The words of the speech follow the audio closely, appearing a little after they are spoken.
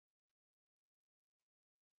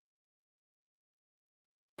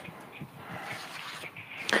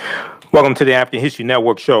Welcome to the African History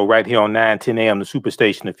Network show right here on 9:10 a.m. the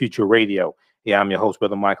Superstation of Future Radio. Yeah, I'm your host,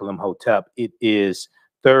 Brother Michael M. Hotep. It is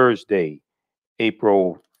Thursday,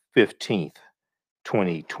 April 15th,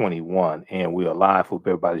 2021, and we are live. Hope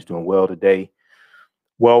everybody's doing well today.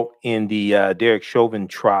 Well, in the Derek Chauvin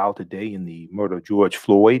trial today in the murder of George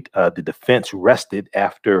Floyd, the defense rested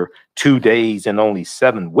after 2 days and only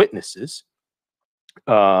 7 witnesses.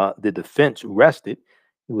 The defense rested.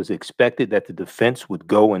 It was expected that the defense would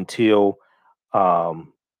go until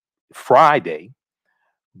Friday,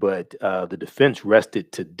 but the defense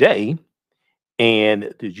rested today,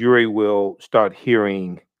 and the jury will start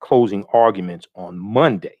hearing closing arguments on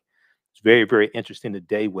Monday. It's very, very interesting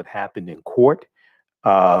today what happened in court.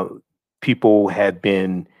 People had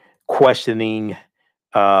been questioning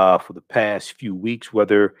for the past few weeks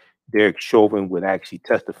whether Derek Chauvin would actually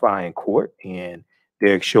testify in court, and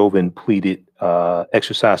Derek Chauvin pleaded,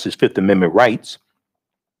 exercised his Fifth Amendment rights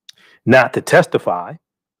not to testify.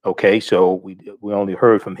 Okay, so we only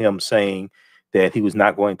heard from him saying that he was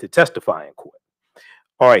not going to testify in court.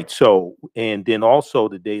 All right, so and then also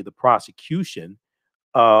today the prosecution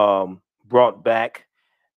brought back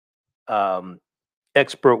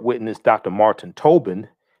expert witness Dr. Martin Tobin,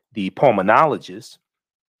 the pulmonologist,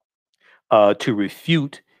 to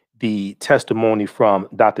refute the testimony from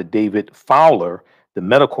Dr. David Fowler, the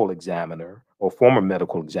medical examiner or former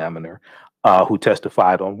medical examiner, who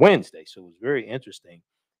testified on Wednesday. So it was very interesting,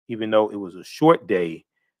 even though it was a short day.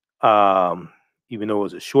 Even though it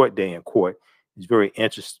was a short day in court, it's very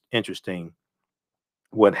interesting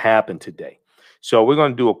what happened today. So we're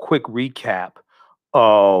going to do a quick recap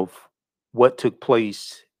of what took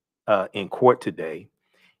place in court today,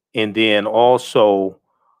 and then also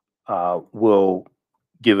we'll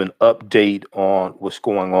give an update on what's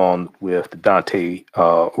going on with the Dante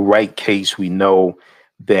Wright case. We know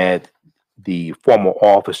that the former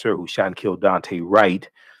officer who shot and killed Dante Wright,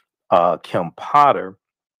 Kim Potter,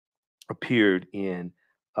 appeared in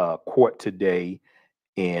court today,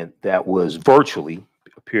 and that was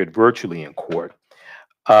appeared virtually in court,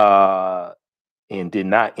 and did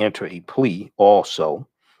not enter a plea also.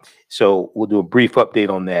 So we'll do a brief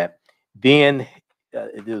update on that. Then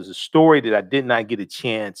there was a story that I did not get a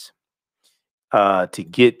chance to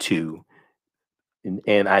get to.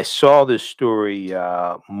 And I saw this story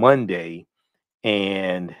Monday,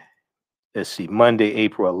 and let's see, Monday,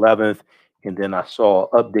 April 11th. And then I saw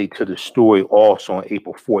an update to the story also on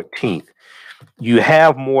April 14th. You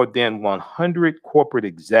have more than 100 corporate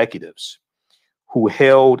executives who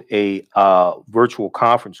held a virtual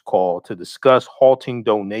conference call to discuss halting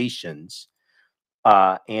donations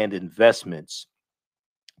and investments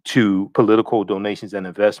to political donations and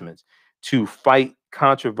investments to fight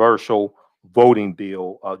controversial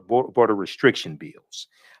voter restriction bills.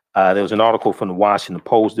 There was an article from the Washington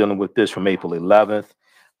Post dealing with this from April 11th.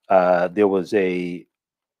 There was a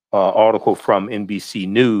article from NBC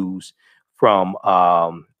News from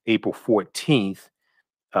April 14th,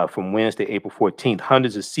 from Wednesday, April 14th.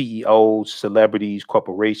 Hundreds of CEOs, celebrities,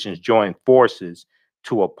 corporations joined forces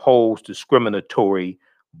to oppose discriminatory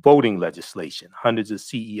voting legislation. Hundreds of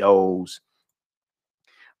CEOs,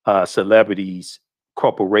 celebrities,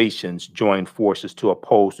 corporations joined forces to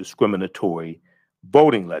oppose discriminatory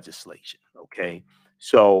voting legislation. Okay,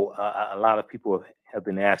 so a lot of people have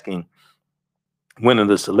been asking, when are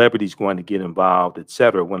the celebrities going to get involved, et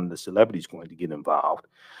cetera? When are the celebrities going to get involved?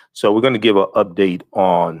 So we're going to give an update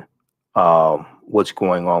on what's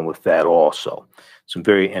going on with that also. Some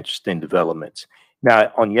very interesting developments.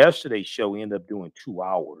 Now, on yesterday's show, we ended up doing 2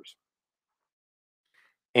 hours.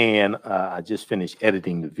 And I just finished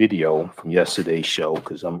editing the video from yesterday's show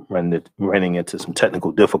because I'm running into some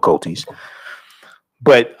technical difficulties.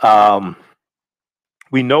 But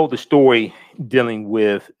we know the story dealing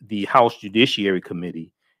with the House Judiciary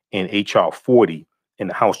Committee and H.R. 40 in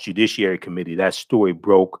the House Judiciary Committee. That story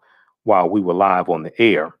broke while we were live on the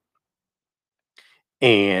air.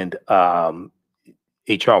 And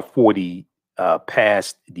H.R. 40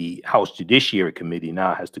 passed the House Judiciary Committee,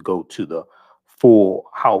 now has to go to the full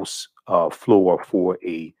House floor for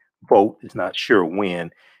a vote. It's not sure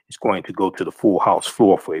when it's going to go to the full House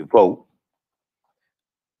floor for a vote.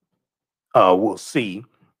 We'll see.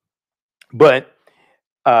 But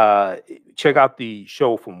check out the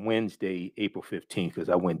show from Wednesday, April 15th, because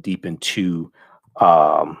I went deep into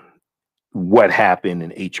what happened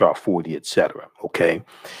in H.R. 40, et cetera. Okay.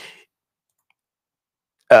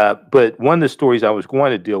 But one of the stories I was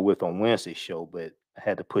going to deal with on Wednesday's show, but I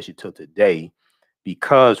had to push it till today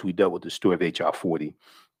because we dealt with the story of H.R. 40,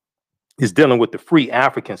 is dealing with the Free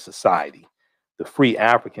African Society. The Free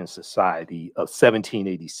African Society of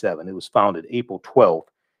 1787. It was founded April 12th,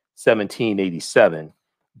 1787,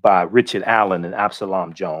 by Richard Allen and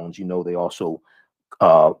Absalom Jones. You know, they also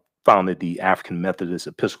uh, founded the African Methodist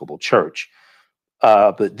Episcopal Church.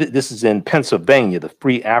 But this is in Pennsylvania, the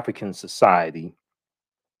Free African Society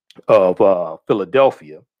of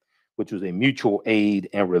Philadelphia, which was a mutual aid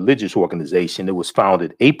and religious organization. It was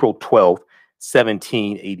founded April 12th,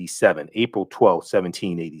 1787. April 12th,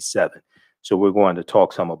 1787. So we're going to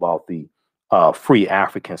talk some about the Free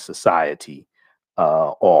African Society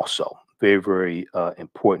also. Very, very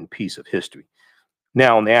important piece of history.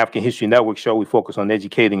 Now, on the African History Network show, we focus on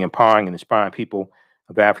educating, empowering, and inspiring people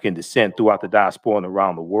of African descent throughout the diaspora and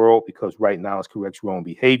around the world, because right now it's corrects wrong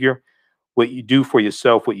behavior. What you do for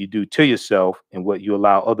yourself, what you do to yourself, and what you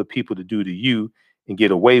allow other people to do to you and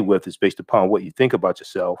get away with is based upon what you think about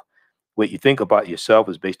yourself. What you think about yourself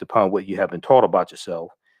is based upon what you have been taught about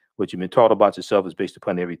yourself. What you've been taught about yourself is based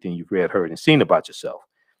upon everything you've read, heard, and seen about yourself.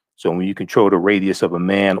 So when you control the radius of a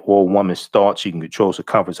man or woman's thoughts, you can control the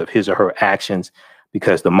circumference of his or her actions,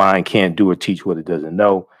 because the mind can't do or teach what it doesn't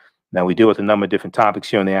know. Now, we deal with a number of different topics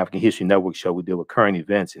here on the African History Network show. We deal with current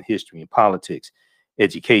events in history and politics,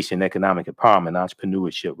 education, economic empowerment,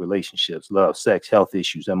 entrepreneurship, relationships, love, sex, health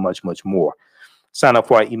issues, and much, much more. Sign up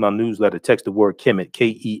for our email newsletter. Text the word Kemet,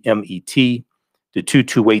 Kemet, to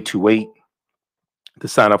 22828 to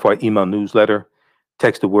sign up for our email newsletter.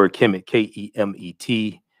 Text the word Kemet,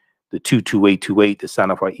 Kemet, to 22828 to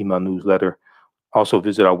sign up for our email newsletter. Also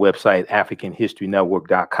visit our website,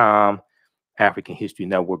 AfricanHistoryNetwork.com,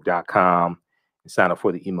 AfricanHistoryNetwork.com, and sign up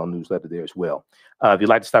for the email newsletter there as well. If you'd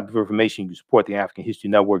like to stop for information, you can support the African History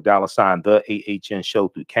Network, $ the AHN show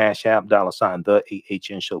through Cash App, $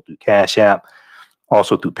 the AHN show through Cash App.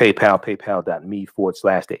 Also through PayPal,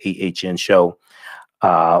 paypal.me/the AHN show,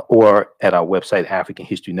 or at our website,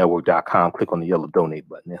 AfricanHistoryNetwork.com. Click on the yellow donate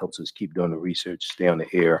button. It helps us keep doing the research, stay on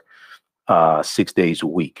the air 6 days a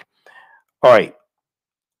week. All right.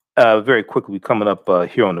 Very quickly, coming up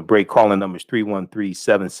here on the break. Calling numbers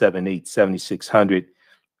 313-778-7600.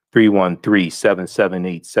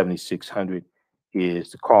 313-778-7600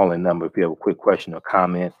 is the calling number if you have a quick question or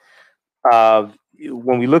comment.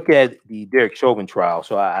 When we look at the Derek Chauvin trial,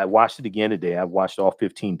 so I watched it again today. I've watched all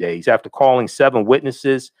 15 days. After calling 7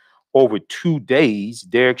 witnesses over 2 days,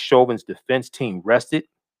 Derek Chauvin's defense team rested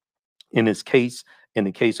in the case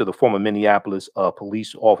of the former Minneapolis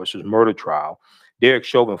police officer's murder trial. Derek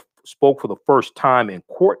Chauvin spoke for the first time in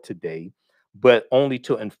court today, but only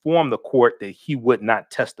to inform the court that he would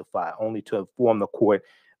not testify,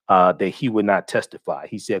 that he would not testify.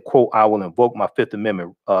 He said, quote, "I will invoke my Fifth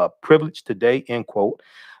Amendment privilege today," end quote.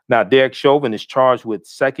 Now, Derek Chauvin is charged with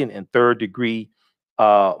second and third degree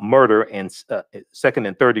murder and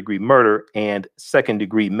second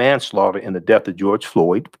degree manslaughter in the death of George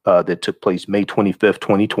Floyd that took place May 25th,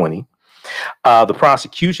 2020. The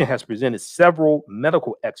prosecution has presented several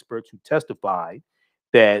medical experts who testified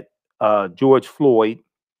that George Floyd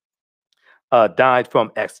died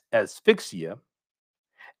from asphyxia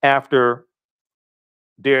after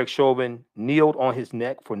Derek Chauvin kneeled on his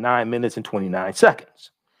neck for 9 minutes and 29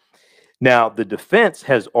 seconds. Now, the defense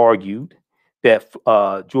has argued that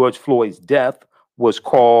George Floyd's death was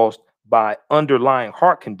caused by underlying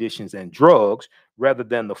heart conditions and drugs rather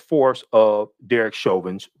than the force of Derek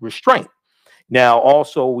Chauvin's restraint. Now,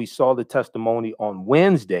 also, we saw the testimony on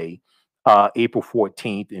Wednesday, April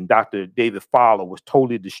 14th, and Dr. David Fowler was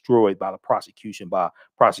totally destroyed by the prosecution, by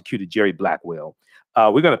prosecutor Jerry Blackwell.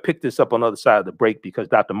 We're going to pick this up on the other side of the break because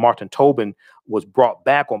Dr. Martin Tobin was brought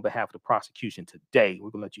back on behalf of the prosecution today.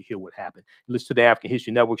 We're going to let you hear what happened. Listen to the African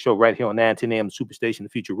History Network show right here on 910 AM Superstation, the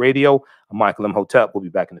Future Radio. I'm Michael Imhotep. We'll be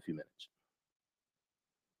back in a few minutes.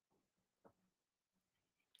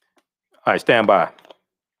 All right, stand by.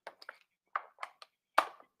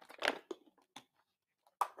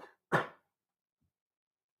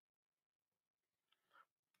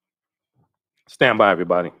 Stand by,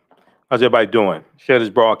 everybody. How's everybody doing? Share this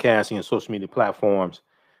broadcasting and social media platforms.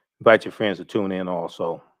 Invite your friends to tune in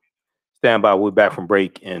also. Stand by. We'll be back from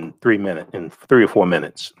break in 3 or 4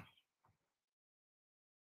 minutes.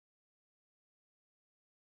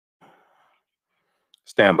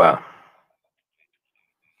 Stand by.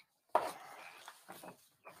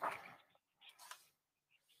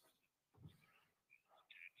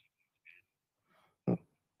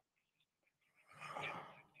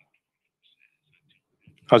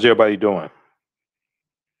 How's everybody doing?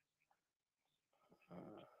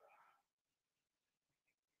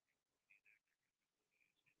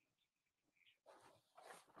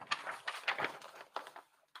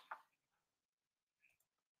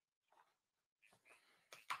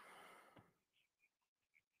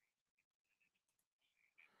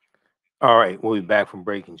 All right, we'll be back from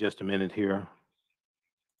break in just a minute here.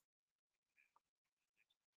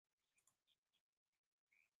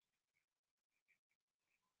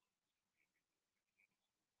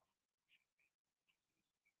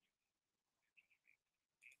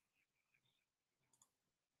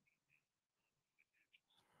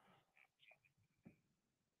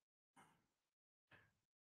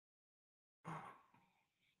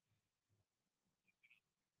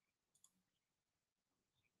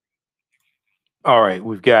 All right,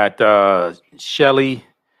 we've got Shelly,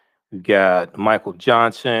 we've got Michael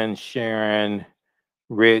Johnson, Sharon,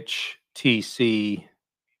 Rich, TC,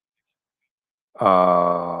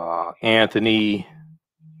 Anthony.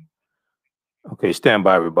 Okay, stand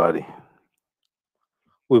by, everybody.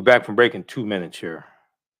 We're back from break in 2 minutes here.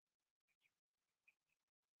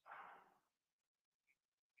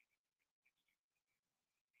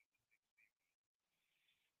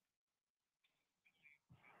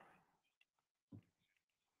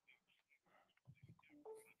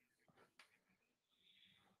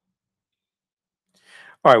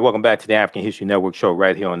 All right, welcome back to the African History Network show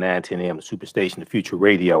right here on 910 AM, the Superstation, the Future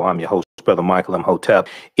Radio. I'm your host, Brother Michael M. Hotep.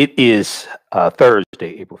 It is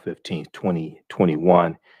Thursday, April 15th,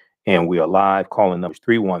 2021, and we are live. Calling numbers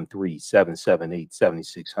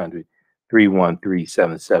 313-778-7600,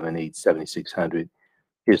 313-778-7600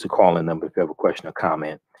 is the calling number if you have a question or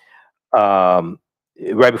comment. Um,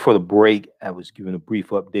 right before the break, I was giving a brief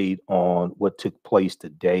update on what took place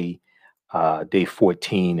today, day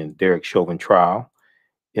 14 in Derek Chauvin trial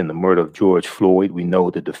in the murder of George Floyd. We know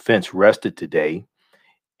the defense rested today.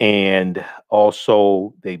 And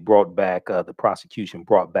also, they brought back, the prosecution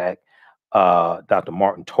brought back Dr.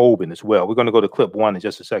 Martin Tobin as well. We're going to go to clip one in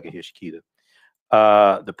just a second here, Shakita.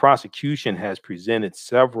 The prosecution has presented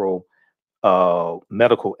several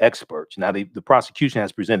medical experts. Now, the prosecution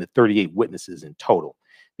has presented 38 witnesses in total.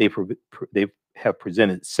 They have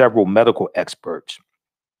presented several medical experts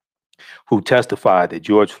who testified that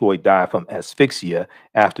George Floyd died from asphyxia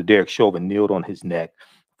after Derek Chauvin kneeled on his neck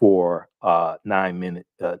for 9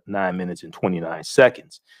 minutes and 29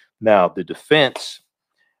 seconds. Now, the defense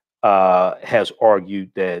has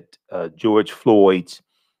argued that George Floyd's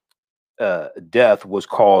death was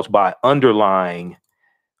caused by underlying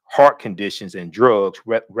heart conditions and drugs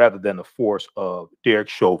rather than the force of Derek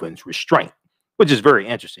Chauvin's restraint, which is very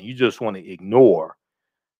interesting. You just want to ignore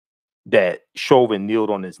that Chauvin kneeled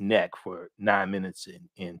on his neck for 9 minutes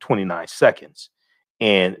and 29 seconds,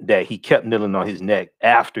 and that he kept kneeling on his neck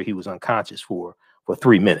after he was unconscious for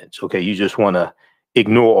 3 minutes. Okay, you just want to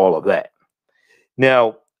ignore all of that.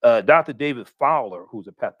 Now, Dr. David Fowler, who's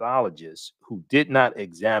a pathologist who did not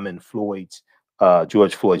examine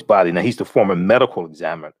George Floyd's body. Now, he's the former medical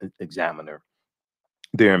examiner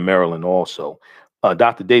there in Maryland also.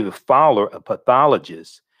 Dr. David Fowler, a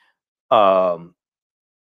pathologist,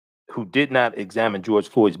 who did not examine George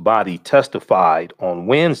Floyd's body, testified on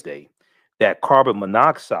Wednesday that carbon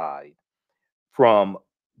monoxide from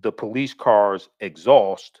the police car's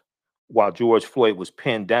exhaust while George Floyd was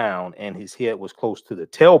pinned down and his head was close to the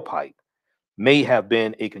tailpipe may have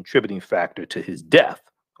been a contributing factor to his death.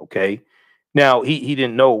 Okay. Now, he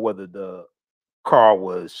didn't know whether the car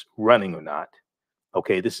was running or not.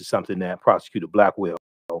 Okay. This is something that Prosecutor Blackwell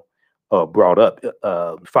brought up.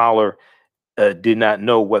 Fowler did not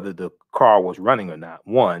know whether the car was running or not.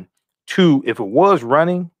 One, two, if it was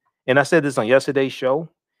running, and I said this on yesterday's show,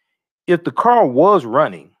 if the car was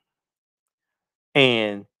running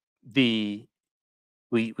and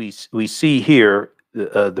we see here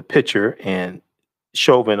the picture and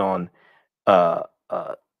Chauvin on uh,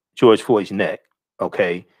 uh, George Floyd's neck,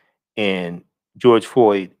 okay, and George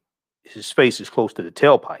Floyd, his face is close to the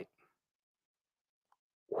tailpipe.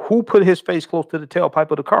 Who put his face close to the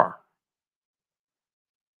tailpipe of the car?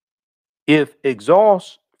 If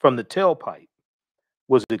exhaust from the tailpipe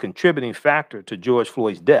was the contributing factor to George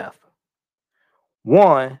Floyd's death,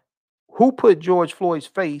 one, who put George Floyd's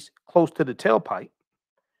face close to the tailpipe?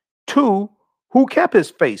 Two, who kept his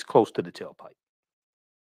face close to the tailpipe?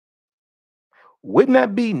 Wouldn't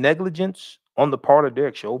that be negligence on the part of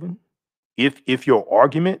Derek Chauvin? If your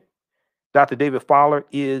argument, Dr. David Fowler,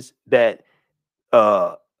 is that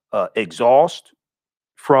exhaust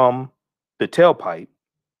from the tailpipe,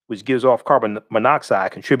 which gives off carbon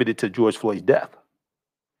monoxide, contributed to George Floyd's death.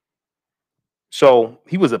 So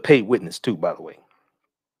he was a paid witness too, by the way.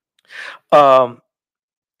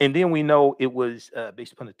 And then we know it was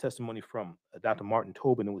based upon the testimony from Dr. Martin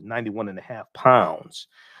Tobin, it was 91.5 pounds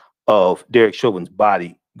of Derek Chauvin's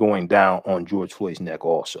body going down on George Floyd's neck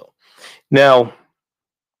also. Now,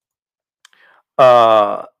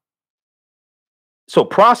 so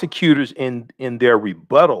prosecutors in their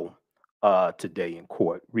rebuttal today in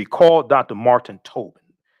court. Recalled Dr. Martin Tobin,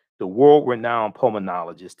 the world-renowned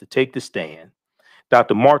pulmonologist, to take the stand.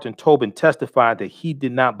 Dr. Martin Tobin testified that he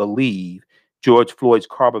did not believe George Floyd's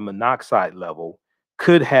carbon monoxide level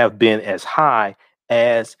could have been as high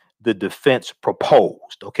as the defense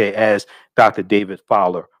proposed, okay, as Dr. David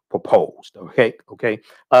Fowler proposed, okay.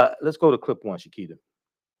 Let's go to clip one, Shakita.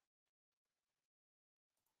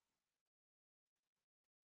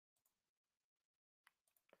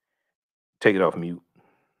 Take it off mute.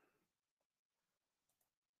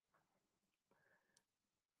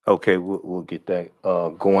 Okay, we'll get that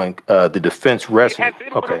going. The defense wrestling. It had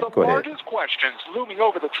been one of the largest questions looming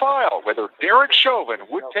over the trial, whether Derek Chauvin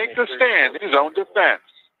would take the stand in his own defense.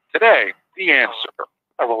 Today, the answer.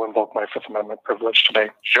 I will invoke my Fifth Amendment privilege today.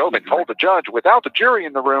 Chauvin told the judge, without the jury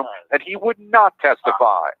in the room, that he would not testify.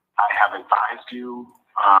 I have advised you,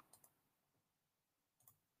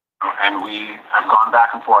 and we have gone back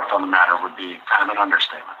and forth on the matter would be kind of an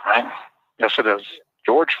understatement, right? Yes, it is.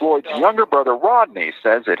 George Floyd's younger brother, Rodney,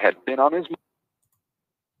 says it had been on his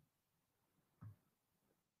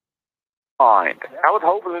mind. I was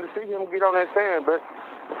hoping to see him get on that stand, but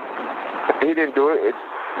he didn't do it.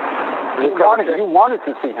 You wanted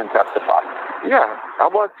to see him testify. Yeah, I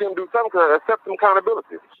wanted him to do something to accept some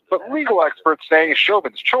accountability. But legal experts say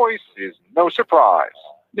Chauvin's choice is no surprise.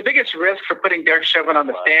 The biggest risk for putting Derek Chauvin on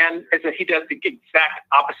the stand is that he does the exact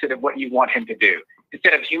opposite of what you want him to do.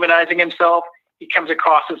 Instead of humanizing himself, he comes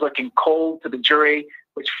across as looking cold to the jury,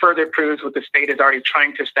 which further proves what the state is already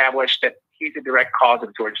trying to establish, that he's a direct cause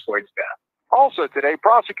of George Floyd's death. Also today,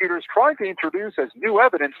 prosecutors tried to introduce as new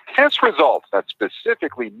evidence test results that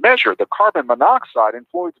specifically measure the carbon monoxide in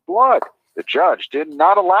Floyd's blood. The judge did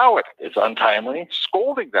not allow it. It's untimely.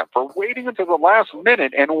 Scolding them for waiting until the last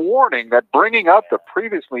minute and warning that bringing up the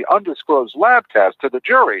previously undisclosed lab test to the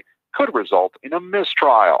jury could result in a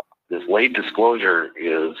mistrial. This late disclosure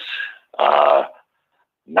is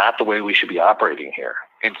not the way we should be operating here.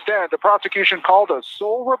 Instead, the prosecution called a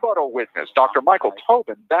sole rebuttal witness, Dr. Michael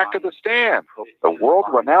Tobin, back to the stand. The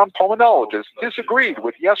world-renowned pulmonologist disagreed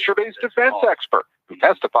with yesterday's defense expert, who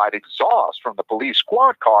testified exhaust from the police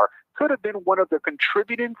squad car could have been one of the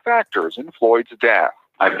contributing factors in Floyd's death.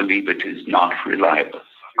 I believe it is not reliable.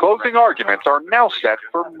 Closing arguments are now set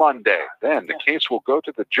for Monday. Then the case will go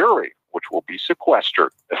to the jury, which will be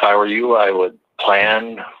sequestered. If I were you, I would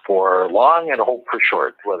plan for long and hope for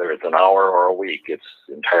short. Whether it's an hour or a week, it's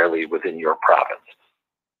entirely within your province.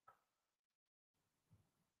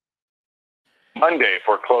 Monday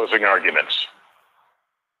for closing arguments.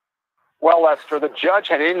 Well, Lester, the judge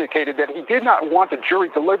had indicated that he did not want the jury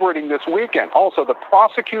deliberating this weekend. Also, the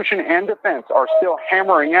prosecution and defense are still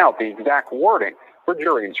hammering out the exact wording for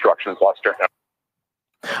jury instructions, Lester.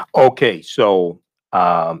 Okay, so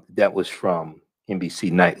that was from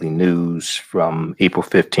NBC Nightly News from April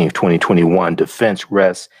 15th, 2021, defense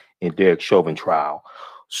rests in Derek Chauvin trial.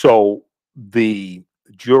 So the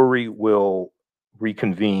jury will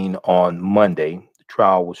reconvene on Monday. The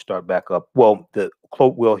trial will start back up. Well,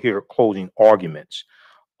 we'll hear closing arguments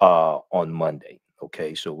on Monday.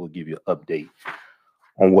 Okay, so we'll give you an update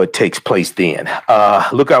on what takes place then.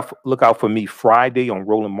 Look out for me Friday on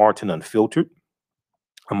Roland Martin Unfiltered.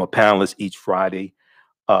 I'm a panelist each Friday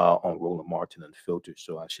on Roland Martin Unfiltered,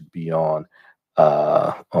 so I should be on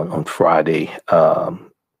Friday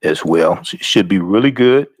as well. So it should be really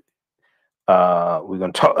good. We're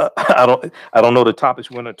gonna talk. I don't know the topics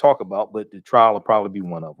we're gonna talk about, but the trial will probably be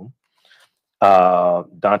one of them.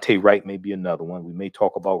 Dante Wright may be another one. We may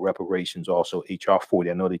talk about reparations, also HR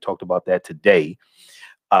 40. I know they talked about that today.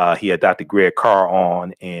 He had Dr. Greg Carr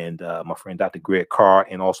on, and my friend Dr. Greg Carr,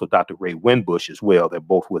 and also Dr. Ray Winbush as well. They're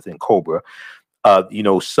both within Cobra.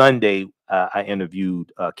 Sunday, I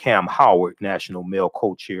interviewed Cam Howard, National Male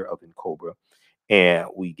Co-Chair of Cobra, and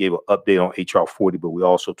we gave an update on HR 40, but we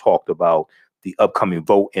also talked about the upcoming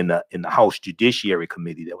vote in the House Judiciary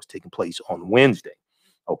Committee that was taking place on Wednesday.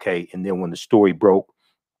 Okay, and then when the story broke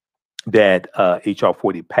that HR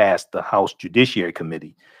 40 passed the House Judiciary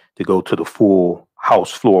Committee to go to the full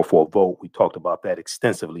House floor for a vote, we talked about that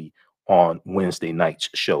extensively on Wednesday night's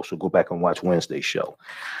show. So go back and watch Wednesday's show.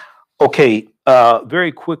 Okay,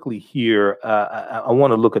 very quickly here, I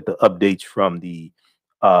want to look at the updates from the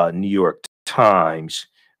New York Times.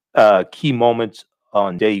 Key moments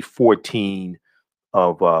on day 14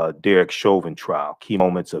 of Derek Chauvin trial. Key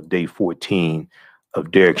moments of day 14 of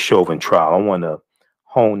Derek Chauvin trial. I want to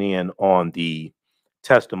hone in on the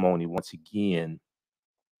testimony once again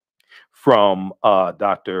from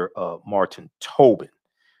Dr. Martin Tobin.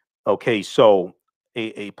 Okay, so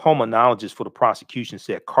a pulmonologist for the prosecution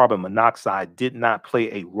said carbon monoxide did not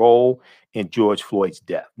play a role in George Floyd's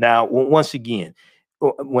death. Now, once again,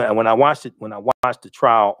 when I watched the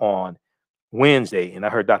trial on Wednesday, and I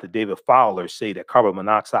heard Dr. David Fowler say that carbon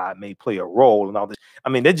monoxide may play a role and all this. I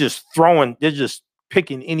mean, they're just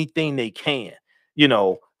picking anything they can, you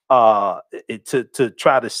know, to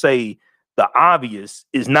try to say the obvious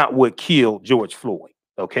is not what killed George Floyd.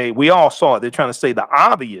 Okay, we all saw it. They're trying to say the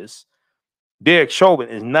obvious, Derek Chauvin,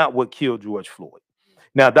 is not what killed George Floyd.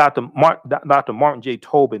 Now, Dr. Martin J.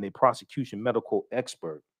 Tobin, a prosecution medical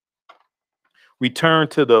expert,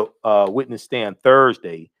 returned to the witness stand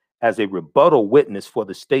Thursday as a rebuttal witness for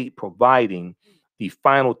the state, providing the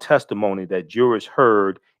final testimony that jurors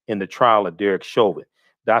heard in the trial of Derek Chauvin.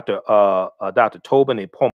 Dr. Tobin, a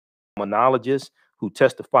pulmonologist who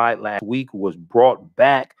testified last week, was brought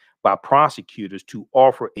back by prosecutors to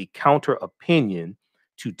offer a counter opinion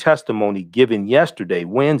to testimony given yesterday,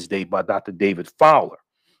 Wednesday, by Dr. David Fowler,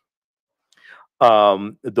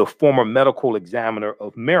 the former medical examiner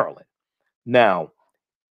of Maryland. Now,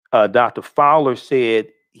 Dr. Fowler said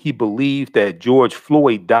he believed that George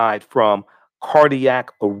Floyd died from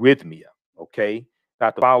cardiac arrhythmia. Okay.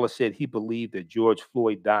 Dr. Fowler said he believed that George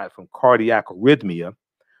Floyd died from cardiac arrhythmia,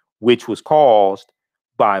 which was caused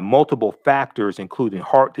by multiple factors, including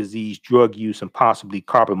heart disease, drug use, and possibly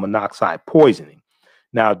carbon monoxide poisoning.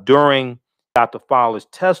 Now, during Dr. Fowler's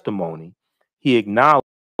testimony, he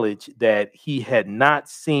acknowledged that he had not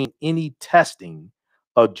seen any testing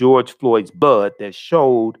of George Floyd's blood that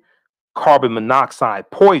showed carbon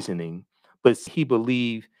monoxide poisoning, but he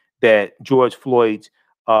believed that George Floyd's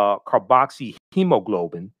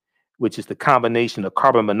carboxyhemoglobin, which is the combination of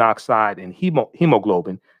carbon monoxide and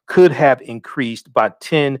hemoglobin, could have increased by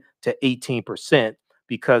 10 to 18%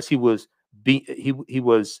 because he was being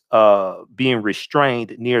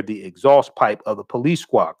restrained near the exhaust pipe of the police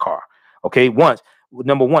squad car. Okay,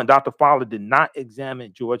 number one, Dr. Fowler did not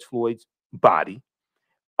examine George Floyd's body.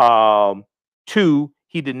 Two,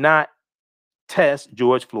 he did not test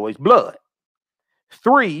George Floyd's blood.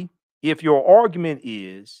 Three, if your argument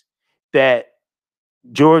is that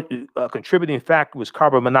a contributing factor was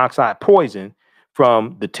carbon monoxide poison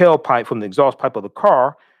from the tailpipe, from the exhaust pipe of the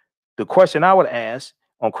car, the question I would ask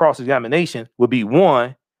on cross-examination would be,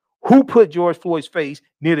 one, who put George Floyd's face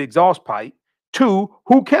near the exhaust pipe? Two,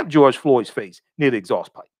 who kept George Floyd's face near the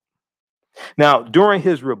exhaust pipe? Now, during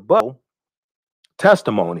his rebuttal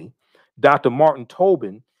testimony, Dr. Martin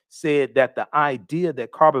Tobin said that the idea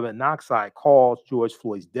that carbon monoxide caused George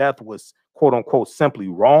Floyd's death was, quote unquote, simply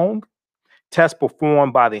wrong. Tests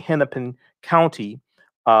performed by the Hennepin County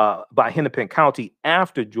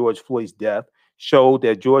after George Floyd's death showed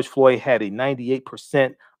that George Floyd had a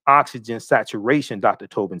 98% oxygen saturation, Dr.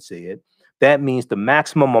 Tobin said. That means the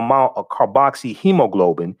maximum amount of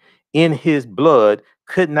carboxyhemoglobin in his blood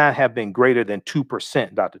could not have been greater than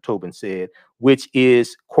 2%, Dr. Tobin said, which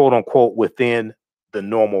is, quote unquote, within the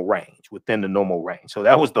normal range. So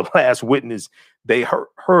that was the last witness they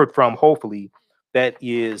heard from. Hopefully that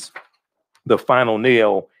is the final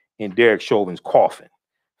nail in Derek Chauvin's coffin,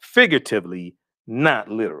 figuratively, not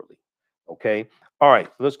literally. Okay. All right.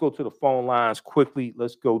 Let's go to the phone lines quickly.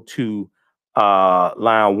 Let's go to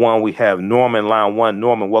line one. We have Norman, line one.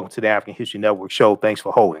 Norman, welcome to the African History Network show. Thanks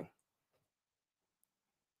for holding.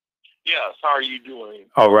 Yes, how are you doing?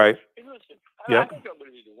 All right. Hey, listen, Yep. I think that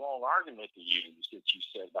would be the wrong argument to use that you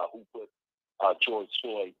said about who put George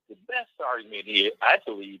Floyd. The best argument here, I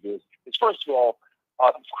believe, is first of all,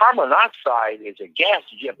 carbon monoxide is a gas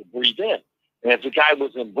that you have to breathe in. And if the guy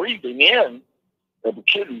wasn't breathing in, if the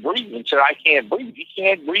kid was breathing and said, I can't breathe, he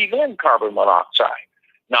can't breathe in carbon monoxide.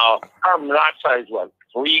 Now, carbon monoxide is what,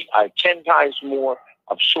 10 times more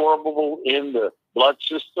absorbable in the blood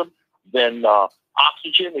system than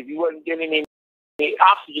oxygen. If you wasn't getting any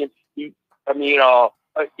oxygen, if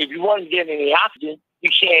you wasn't getting any oxygen,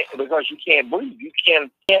 you can't, because you can't breathe. You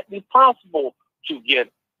can't be possible to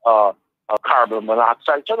get carbon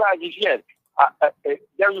monoxide. So like you said,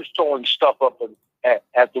 they're just throwing stuff up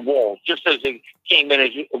at the walls, just as it came in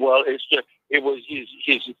as well. It was his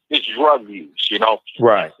drug use, you know.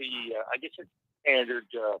 Right. I guess it's standard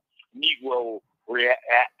Negro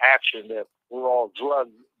reaction that we're all drug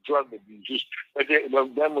abusers. But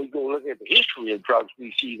then we go look at the history of drugs,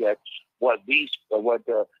 we see that what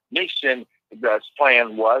Nixon's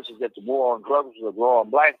plan was is that the war on drugs was a war on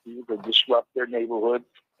black people to disrupt their neighborhood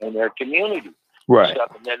and their community. Right.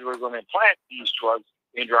 And then we're going to implant these drugs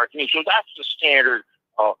into our community. So that's the standard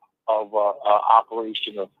of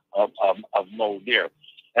operation of mode there.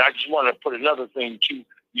 And I just want to put another thing too.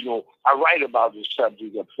 you know, I write about this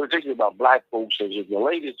subject, particularly about black folks as it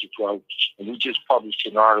related to drugs, and we just published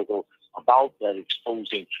an article about that,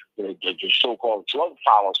 exposing the so-called drug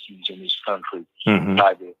policies in this country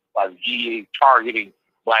by the DA targeting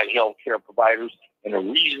black healthcare providers. And the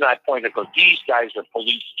reason I point out, because these guys are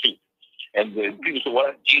police too. And the people say,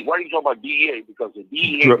 why are you talking about DEA? Because the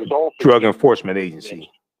DEA was also Drug Enforcement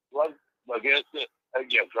Agency. Drug enforcement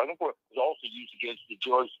was also used against the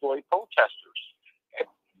George Floyd protesters. And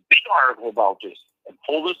big article about this, and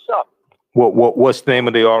pull this up. What's the name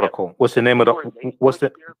of the article? What's the name of the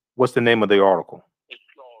name of the article?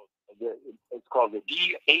 It's called the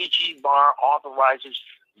AG bar authorizes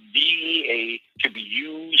DEA to be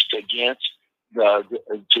used against to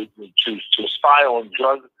spy on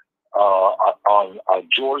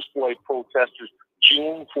George Floyd protesters,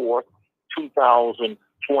 June 4th,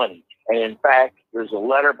 2020. And in fact, there's a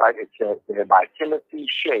letter by Timothy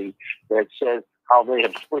Shea that says how they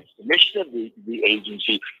have switched the mission of the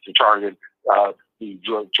agency to target the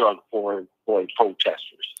drug Floyd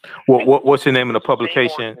protesters. What's the name of the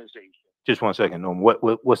publication? Just 1 second, Norm.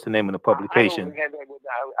 What's the name of the publication?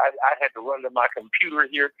 I had to run to my computer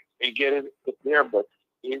here and get it there, but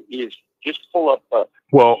it is just pull up.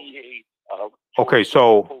 Okay,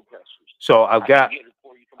 so I've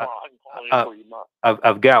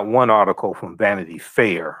got one article from Vanity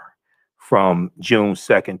Fair from June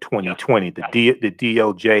 2nd, 2020. The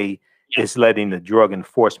DOJ is letting the Drug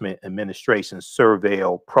Enforcement Administration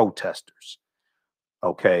surveil protesters.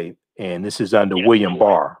 Okay, and this is under William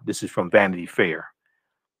Barr. This is from Vanity Fair.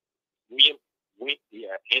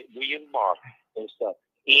 William Barr and stuff.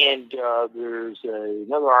 And there's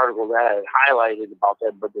another article that I had highlighted about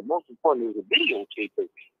that, but the most important is a videotape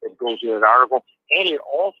that goes with that article, and it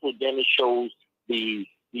also then shows the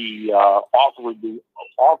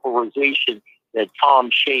authorization that Tom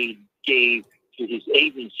Shea gave to his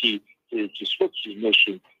agency to switch his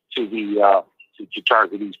mission to to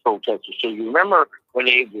target these protesters. So you remember when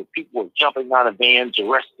people were jumping out of vans,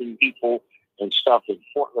 arresting people and stuff in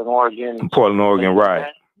Portland, Oregon.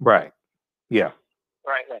 Right. Yeah.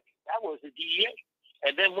 Right. That was the DEA.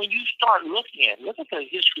 And then when you start look at the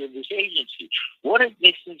history of this agency. What did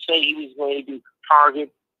Nixon say he was going to do?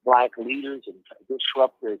 Target black leaders and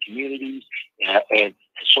disrupt their communities and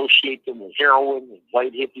associate them with heroin and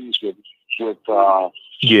white hippies with marijuana.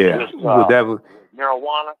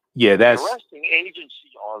 Yeah, that's the arresting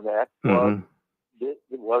agency on that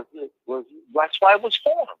was that's why it was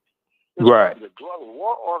formed. Right. The drug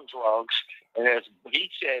war on drugs, and as he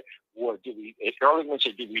said, Ehrlichman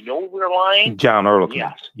said, did we know we were lying? John Ehrlichman.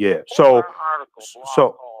 Yes. Yeah. So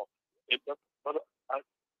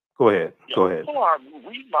go ahead. Go ahead.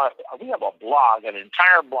 We have a blog, an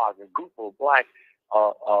entire blog, a group of black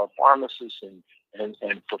pharmacists and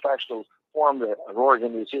professionals formed an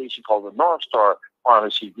organization called the North Star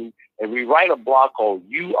Pharmacy Group, and we write a blog called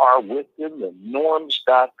You Are Within the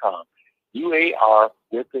Norms.com. UAR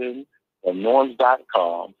within the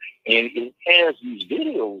Norms.com, and it has these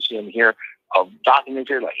videos in here of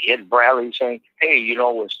documentary like Ed Bradley saying, "Hey,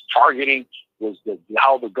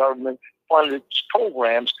 how the government funded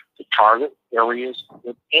programs to target areas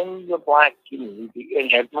within the black community and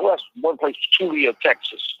had one place, Tulia,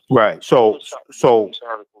 Texas." Right. So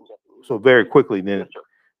very quickly, then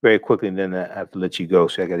I have to let you go.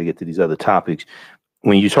 So I got to get to these other topics.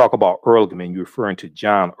 When you talk about Ehrlichman, you're referring to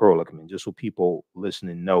John Ehrlichman. Just so people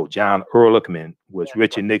listening know, John Ehrlichman was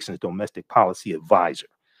Richard Nixon's domestic policy advisor.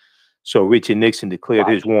 So Richard Nixon declared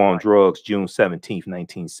his war on drugs June 17th,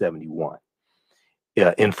 1971,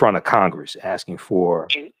 in front of Congress, asking for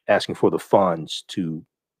the funds to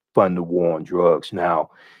fund the war on drugs. Now,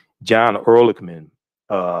 John Ehrlichman,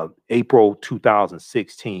 April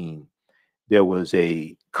 2016, there was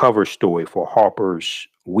a cover story for Harper's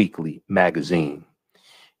Weekly magazine.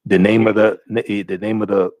 The name of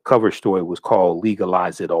the cover story was called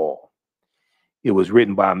 "Legalize It All." It was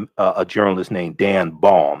written by a journalist named Dan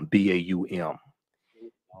Baum, B-A-U-M.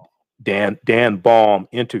 Dan Baum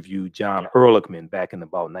interviewed John Ehrlichman back in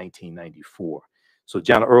about 1994. So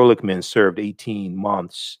John Ehrlichman served 18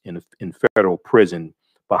 months in federal prison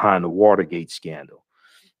behind the Watergate scandal.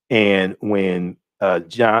 And when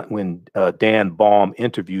Dan Baum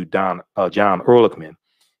interviewed John Ehrlichman,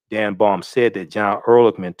 Dan Baum said that John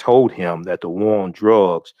Ehrlichman told him that the war on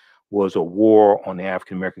drugs was a war on the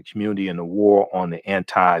African American community and a war on the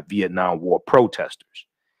anti-Vietnam War protesters.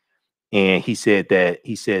 And he said that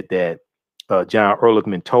John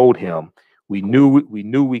Ehrlichman told him, we knew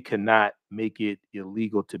we could not make it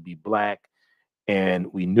illegal to be black,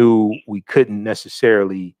 and we knew we couldn't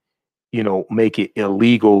necessarily, make it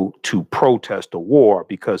illegal to protest a war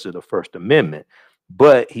because of the First Amendment.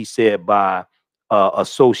 but he said by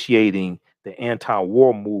associating the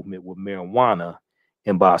anti-war movement with marijuana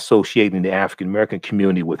and by associating the African-American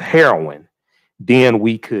community with heroin, then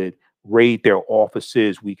we could raid their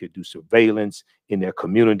offices, we could do surveillance in their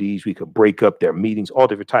communities, we could break up their meetings, all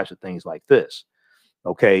different types of things like this.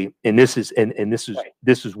 Okay, and this is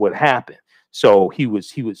this is what happened. So he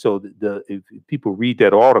was so if people read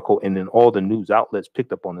that article, and then all the news outlets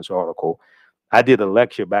picked up on this article. I did a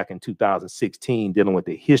lecture back in 2016 dealing with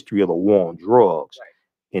the history of the war on drugs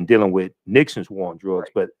and dealing with Nixon's war on drugs.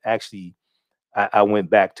 But actually, I went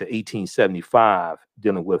back to 1875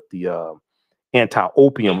 dealing with the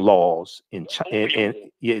anti-opium laws in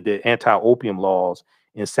the anti-opium laws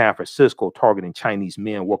in San Francisco targeting Chinese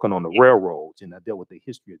men working on the railroads, and I dealt with the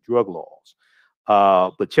history of drug laws.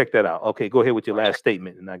 But check that out. Okay, go ahead with your last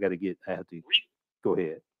statement, and I have to go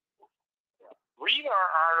ahead. Read our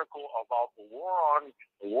article about the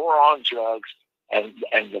war on drugs and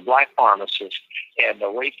the black pharmacists and the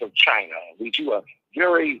rape of China. We do a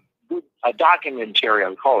very good documentary,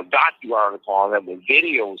 I call it a docu article on that with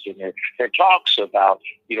videos in it that talks about,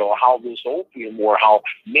 how this opium war, how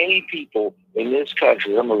many people in this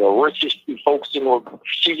country, some of the richest folks in the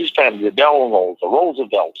prestigious family, the Delanos, the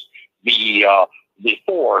Roosevelts, the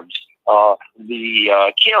Forbes,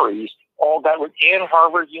 the Careys, all that were in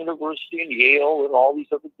Harvard University and Yale and all these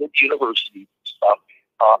other good universities and stuff,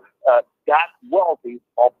 got wealthy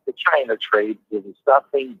off the China trade. It was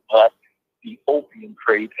nothing but the opium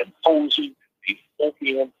trade, imposing the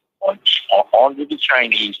opium onto the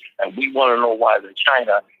Chinese. And we want to know why the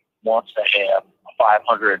China wants to have a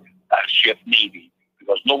 500 ship navy,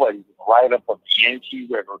 because nobody's going to ride up on the Yangtze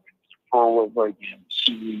River to throw over again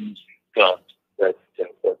series guns that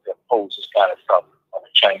pose this kind of stuff on the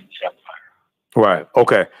Chinese empire. Right.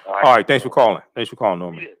 Okay. All right. Thanks for calling.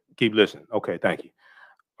 Norman. Keep listening. Okay. Thank you.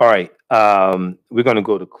 All right. We're going to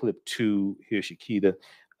go to clip 2 here, Shakita.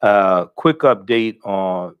 Quick update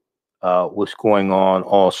on what's going on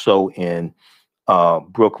also in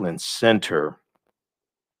Brooklyn Center,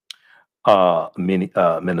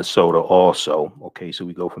 Minnesota also. Okay. So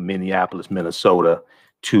we go from Minneapolis, Minnesota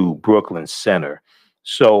to Brooklyn Center.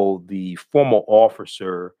 So the former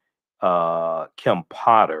officer, Kim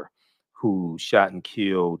Potter, who shot and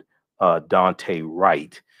killed Dante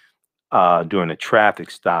Wright during a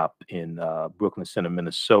traffic stop in Brooklyn Center,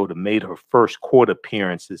 Minnesota, made her first court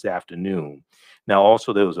appearance this afternoon. Now,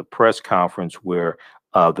 also, there was a press conference where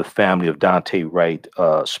the family of Dante Wright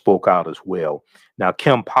spoke out as well. Now,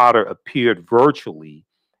 Kim Potter appeared virtually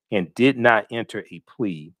and did not enter a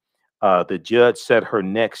plea. The judge set her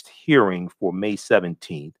next hearing for May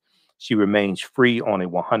 17th. She remains free on a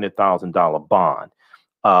 $100,000 bond.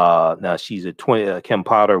 Now she's Kim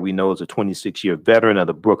Potter, we know, is a 26-year veteran of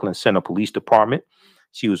the Brooklyn Center Police Department.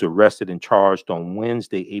 She was arrested and charged on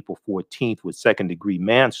Wednesday, April 14th with second-degree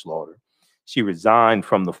manslaughter. She resigned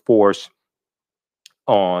from the force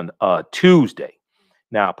on Tuesday.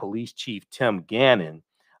 Now, Police Chief Tim Gannon,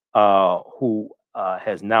 who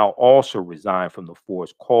has now also resigned from the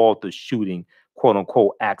force, called the shooting, quote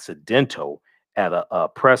unquote, accidental at a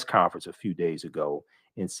press conference a few days ago,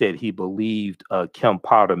 and said he believed Kim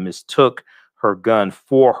Potter mistook her gun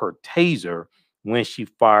for her taser when she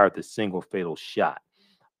fired the single fatal shot.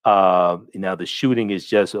 Now, the shooting is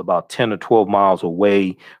just about 10 or 12 miles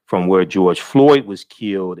away from where George Floyd was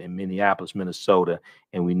killed in Minneapolis, Minnesota,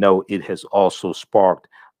 and we know it has also sparked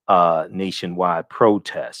nationwide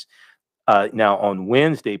protests. Now, on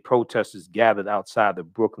Wednesday, protesters gathered outside the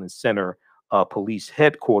Brooklyn Center police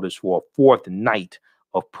headquarters for a fourth night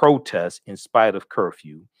of protests in spite of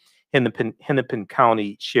curfew. Hennepin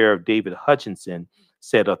County Sheriff David Hutchinson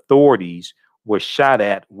said authorities were shot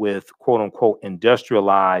at with, quote unquote,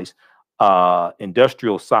 industrial-sized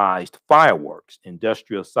fireworks,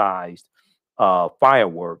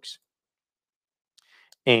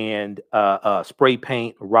 and spray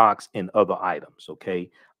paint, rocks, and other items.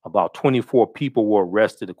 Okay, about 24 people were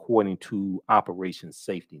arrested according to Operation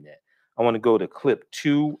Safety Net. I want to go to clip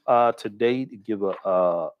 2 today to give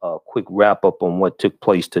a quick wrap up on what took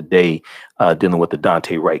place today dealing with the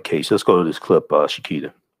Dante Wright case. Let's go to this clip,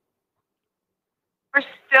 Shakita. We're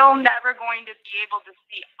still never going to be able to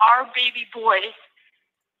see our baby boys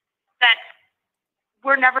that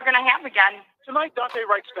we're never going to have again. Tonight, Dante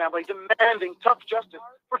Wright's family demanding tough justice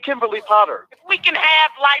for Kimberly Potter. If we can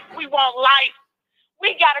have life, we want life.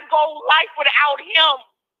 We got to go life without him.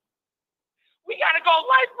 We got to go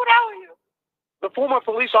life without him. The former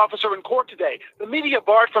police officer in court today, the media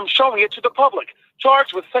barred from showing it to the public,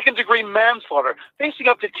 charged with second-degree manslaughter, facing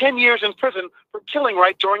up to 10 years in prison for killing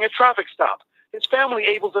Wright during a traffic stop. His family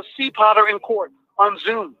able to see Potter in court on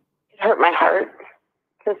Zoom. It hurt my heart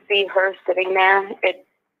to see her sitting there,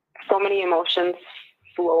 so many emotions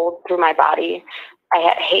flowed through my body. I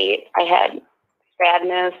had hate, I had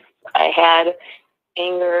sadness, I had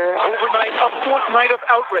anger. Overnight, a fourth night of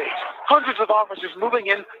outrage. Hundreds of officers moving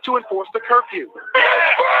in to enforce the curfew.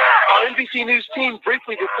 Our NBC News team,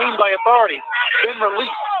 briefly detained by authorities, then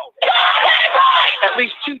released. At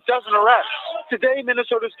least 24 arrests. Today,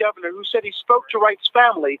 Minnesota's governor, who said he spoke to Wright's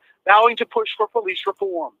family, vowing to push for police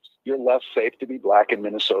reforms. You're less safe to be black in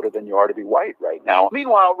Minnesota than you are to be white right now.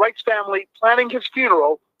 Meanwhile, Wright's family planning his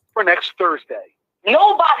funeral for next Thursday.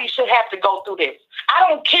 Nobody should have to go through this. I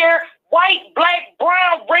don't care, white, black,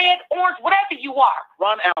 brown, red, orange, whatever you are.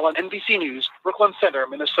 Ron Allen, NBC News, Brooklyn Center,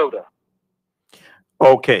 Minnesota.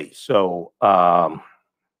 Okay, so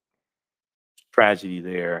tragedy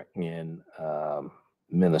there in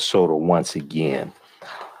Minnesota once again.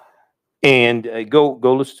 And go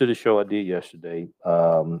listen to the show I did yesterday.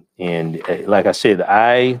 And like I said,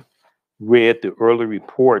 I read the early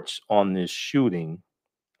reports on this shooting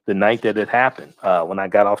the night that it happened. When I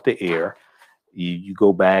got off the air, you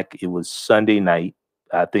go back, it was Sunday night.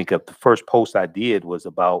 I think the first post I did was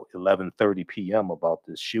about 11:30 p.m. about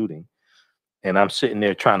this shooting. And I'm sitting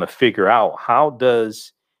there trying to figure out, how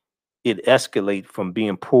does it escalate from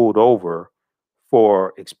being pulled over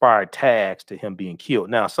for expired tags to him being killed?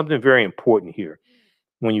 Now, something very important here.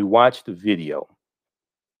 When you watch the video,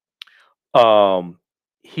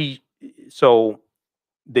 so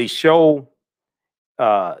they show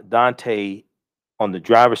Dante on the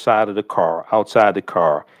driver's side of the car, outside the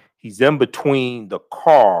car. He's in between the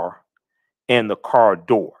car and the car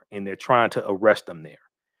door, and they're trying to arrest him there.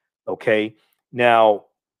 Okay. Now,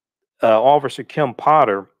 Officer Kim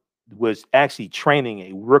Potter was actually training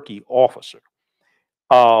a rookie officer.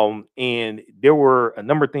 And there were a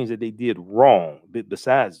number of things that they did wrong,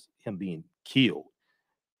 besides him being killed.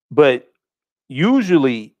 But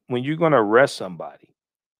usually when you're going to arrest somebody,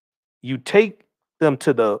 you take them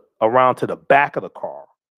around to the back of the car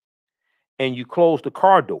and you close the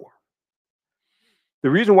car door. The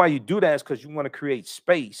reason why you do that is because you want to create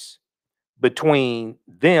space between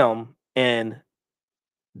them and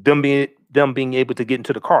them being able to get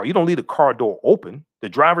into the car. You don't leave the car door open. The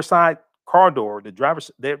driver's side car door,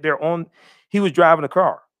 they're on, he was driving the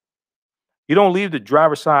car. You don't leave the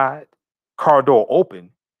driver's side car door open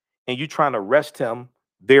and you're trying to arrest him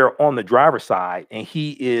there on the driver's side, and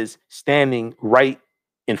he is standing right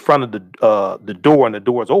in front of the door, and the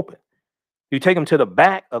door is open. You take him to the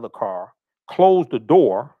back of the car, close the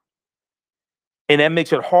door, and that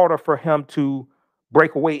makes it harder for him to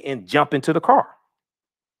break away and jump into the car.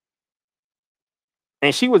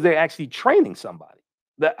 And she was there actually training somebody.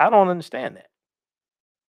 I don't understand that.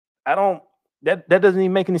 That doesn't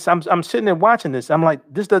even make any sense. I'm sitting there watching this. I'm like,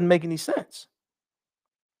 this doesn't make any sense.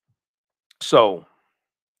 So,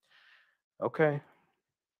 okay.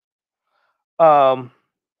 I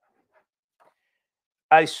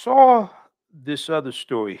saw this other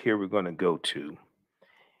story here we're going to go to.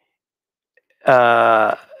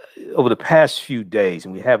 Over the past few days,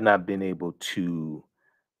 and we have not been able to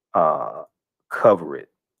cover it.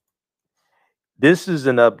 This is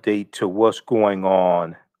an update to what's going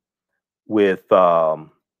on with the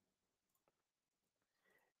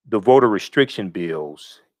voter restriction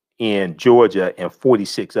bills in Georgia and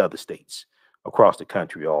 46 other states across the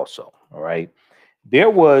country also. All right. There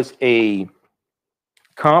was a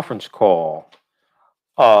conference call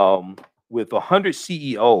with 100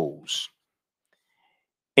 CEOs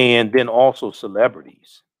and then also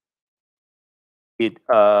celebrities.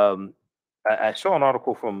 I saw an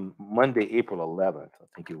article from Monday, April 11th. I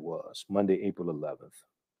think it was Monday, April 11th.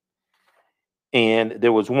 And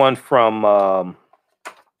there was one from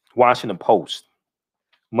Washington Post,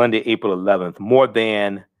 Monday, April 11th. More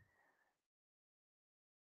than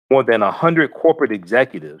 100 corporate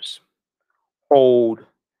executives hold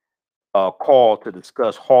a call to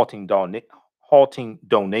discuss halting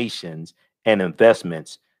donations and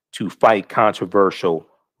investments to fight controversial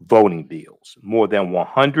voting bills. More than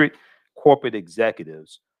 100 corporate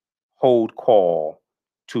executives hold call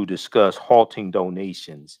to discuss halting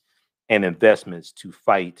donations and investments to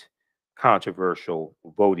fight controversial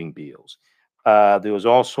voting bills. There was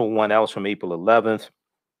also one that was from April 11th.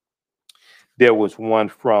 There was one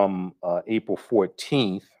from April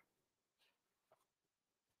 14th.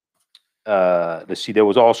 Let's see. There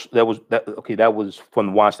was also that was from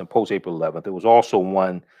the Washington Post, April 11th. There was also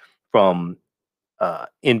one from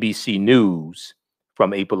NBC News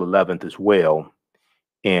from April 11th as well.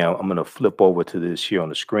 And I'm going to flip over to this here on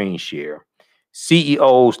the screen share.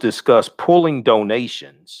 CEOs discuss pulling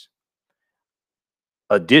donations,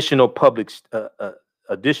 additional public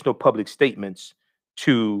statements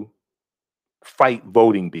to fight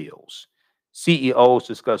voting bills. CEOs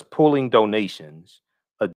discuss pulling donations,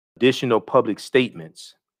 additional public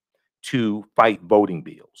statements to fight voting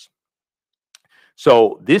bills.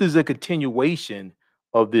 So this is a continuation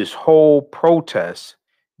of this whole protest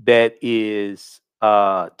that is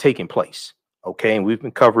taking place. Okay, and we've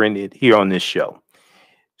been covering it here on this show.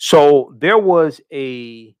 So there was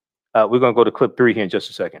a, we're going to go to clip 3 here in just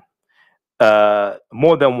a second.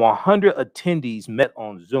 More than 100 attendees met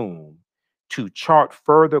on Zoom to chart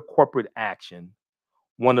further corporate action,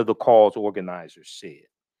 one of the call's organizers said.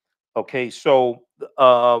 Okay, so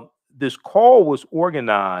this call was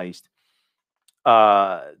organized.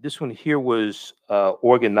 This one here was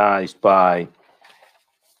organized by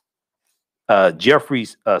Jeffrey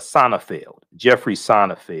Sonnenfeld. Jeffrey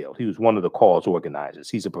Sonnenfeld. He was one of the call's organizers.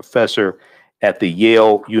 He's a professor at the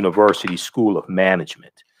Yale University School of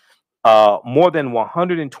Management. More than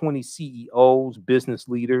 120 CEOs, business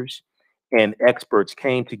leaders, and experts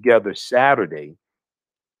came together Saturday.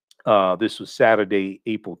 This was Saturday,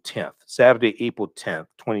 April 10th,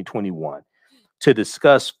 2021, to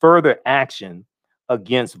discuss further action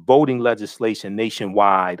against voting legislation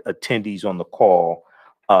nationwide, attendees on the call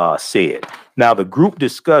said. Now, the group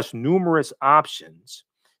discussed numerous options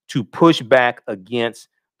to push back against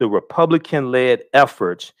the Republican-led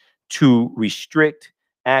efforts to restrict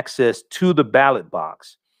access to the ballot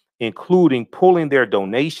box, including pulling their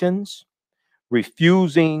donations,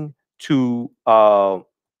 refusing to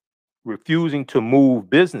move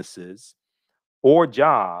businesses or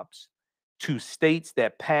jobs to states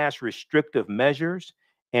that pass restrictive measures,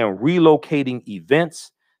 and relocating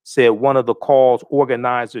events, said one of the call's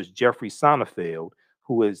organizers, Jeffrey Sonnenfeld,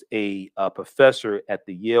 who is a professor at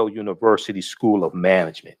the Yale University School of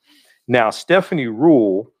Management. Now, Stephanie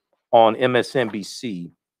Rule on MSNBC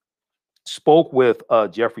spoke with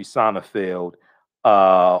Jeffrey Sonnenfeld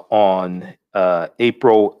on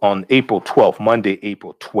April 12th, Monday,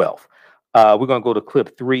 April 12th. We're going to go to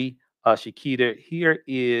clip 3. Shakita, here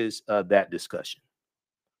is that discussion.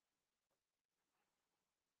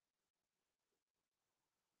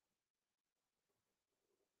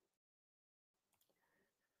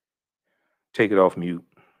 Take it off mute.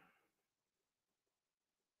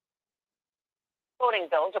 Voting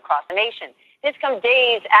bills across the nation. This comes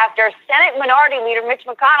days after Senate Minority Leader Mitch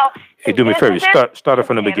McConnell. Hey, do me a favor. Start it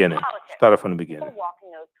from the beginning. Start it from the beginning.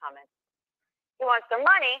 Walking those comments. He wants their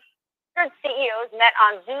money. CEOs met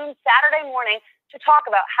on Zoom Saturday morning to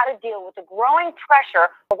talk about how to deal with the growing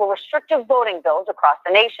pressure over restrictive voting bills across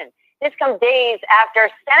the nation. This comes days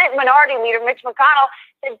after Senate Minority Leader Mitch McConnell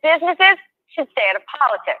said businesses should stay out of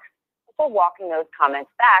politics. Before walking those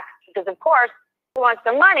comments back, because of course, he wants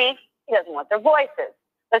their money, he doesn't want their voices.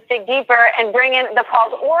 Let's dig deeper and bring in the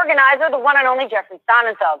call's organizer, the one and only Jeffrey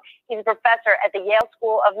Sonnenfeld. He's a professor at the Yale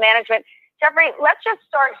School of Management. Jeffrey, let's just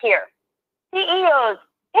start here. CEOs,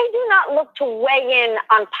 they do not look to weigh in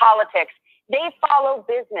on politics. They follow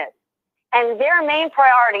business. And their main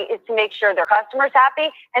priority is to make sure their customers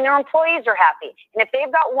happy and their employees are happy. And if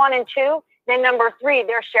they've got 1 and 2, then number 3,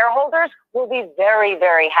 their shareholders will be very,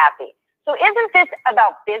 very happy. So isn't this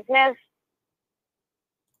about business?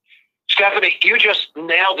 Stephanie, you just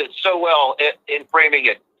nailed it so well in framing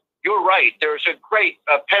it. You're right. There's a great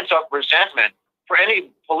pent-up resentment for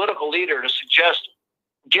any political leader to suggest,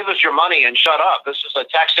 give us your money and shut up. This is a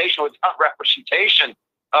taxation without representation.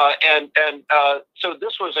 So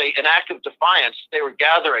this was an act of defiance they were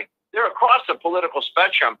gathering. They're across the political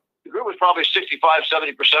spectrum. The group was probably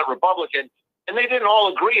 65-70% Republican, and they didn't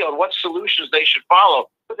all agree on what solutions they should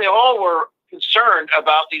follow. But they all were concerned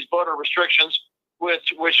about these voter restrictions,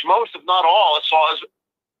 which most, if not all, saw as.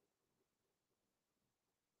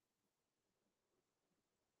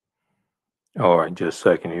 All right, just a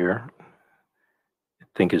second here. I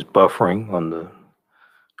think it's buffering on the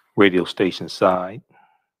radio station side.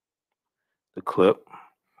 The clip.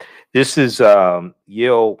 This is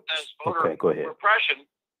Yale. Okay, go ahead. Repression,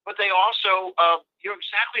 but they also, you're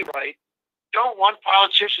exactly right, don't want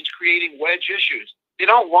politicians creating wedge issues. They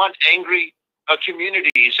don't want angry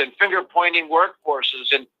communities and finger-pointing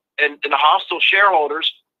workforces and hostile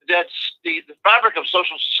shareholders. That's the fabric of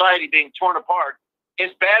social society being torn apart.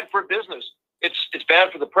 Is bad for business. It's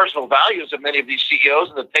bad for the personal values of many of these CEOs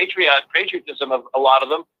and the patriotism of a lot of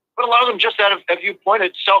them. But a lot of them just out of, as you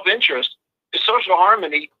pointed, self-interest. The social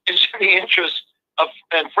harmony is in the interest of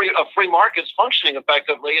free markets functioning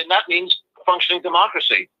effectively, and that means functioning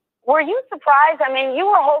democracy. Were you surprised? I mean, you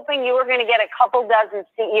were hoping you were going to get a couple dozen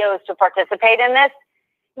CEOs to participate in this.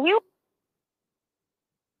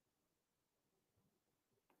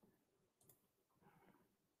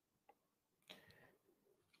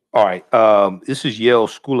 All right. This is Yale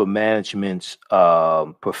School of Management's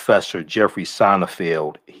Professor Jeffrey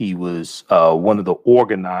Sonnenfeld. He was one of the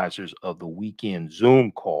organizers of the weekend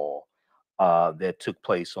Zoom call that took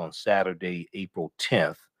place on Saturday, April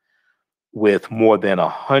 10th, with more than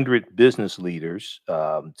 100 business leaders,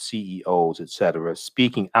 CEOs, et cetera,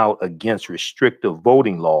 speaking out against restrictive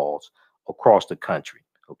voting laws across the country.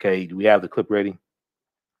 Okay. Do we have the clip ready?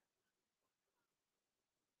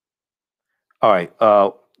 All right.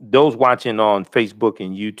 Those watching on Facebook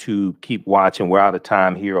and YouTube, keep watching. We're out of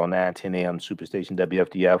time here on 9:10 a.m. Superstation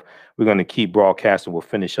WFDF. We're going to keep broadcasting. We'll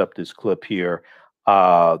finish up this clip here.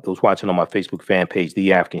 Those watching on my Facebook fan page,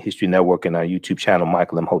 The African History Network, and our YouTube channel,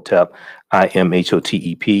 Michael M. Hotep,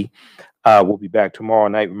 IMHOTEP. We'll be back tomorrow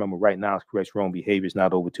night. Remember, right now, it's correct wrong behavior is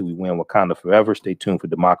not over till we win Wakanda forever. Stay tuned for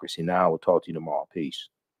Democracy Now! We'll talk to you tomorrow. Peace.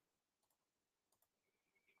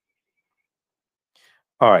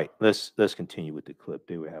 All right, let's continue with the clip.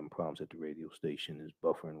 They were having problems at the radio station. It's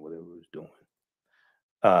buffering, whatever it was doing.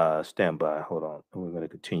 Stand by. Hold on. We're going to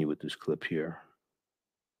continue with this clip here.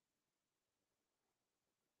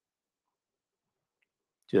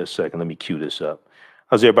 Just a second. Let me cue this up.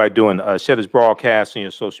 How's everybody doing? Share this broadcast on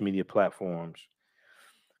your social media platforms.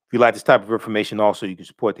 If you like this type of information, also, you can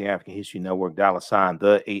support the African History Network, $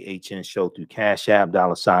 the AHN Show through Cash App, $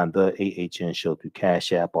 the AHN Show through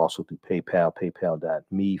Cash App, also through PayPal, paypal.me/the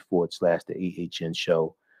AHN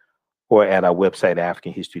Show, or at our website,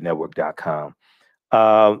 AfricanHistoryNetwork.com.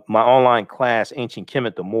 My online class, Ancient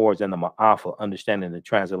Kemet, the Moors, and the Ma'afa, Understanding the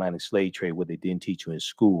Transatlantic Slave Trade, what they didn't teach you in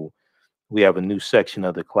school. We have a new section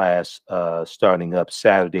of the class starting up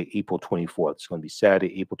Saturday, April 24th. It's going to be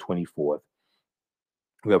Saturday, April 24th.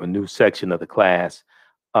 We have a new section of the class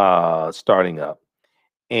starting up,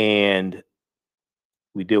 and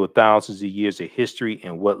we deal with thousands of years of history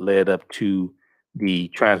and what led up to the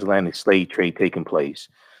transatlantic slave trade taking place.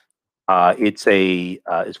 It's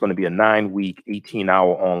going to be a 9-week,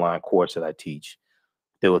 18-hour online course that I teach.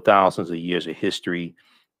 There were thousands of years of history,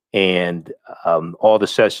 and all the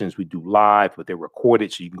sessions we do live, but they're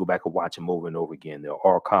recorded, so you can go back and watch them over and over again. They're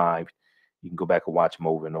archived. You can go back and watch them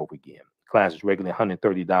over and over again. Class is regularly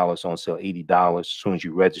 $130, on sale $80. As soon as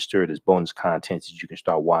you register, there's bonus content that you can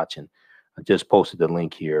start watching. I just posted the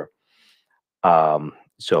link here.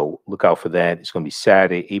 So look out for that. It's going to be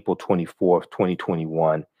Saturday, April 24th,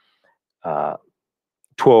 2021,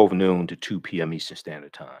 12 noon to 2 p.m. Eastern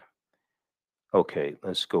Standard Time. Okay,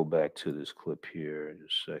 let's go back to this clip here.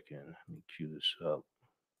 Just a second. Let me cue this up.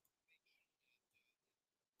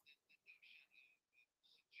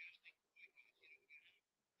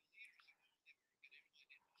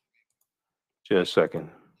 Just a second.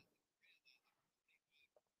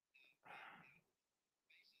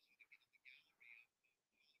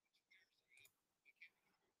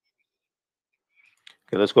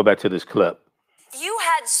 Okay, let's go back to this clip. You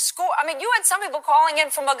had you had some people calling in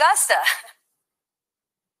from Augusta.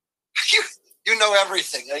 You know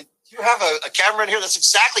everything. You have a camera in here. That's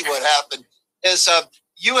exactly what happened.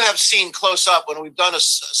 You have seen close up when we've done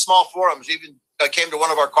small forums. You even came to one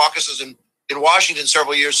of our caucuses in Washington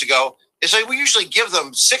several years ago. Is that we usually give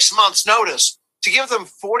them 6 months notice. To give them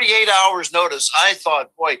 48 hours notice, I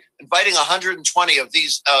thought, boy, inviting 120 of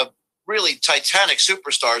these really titanic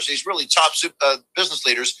superstars, these really top business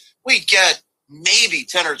leaders, we get maybe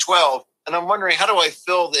 10 or 12. And I'm wondering, how do I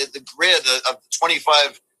fill the grid of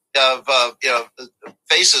 25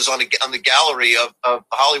 faces on the gallery of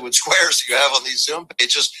Hollywood squares you have on these Zoom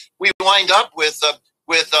pages? We wind up with the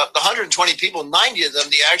 120 people, 90 of them,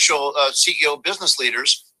 the actual CEO business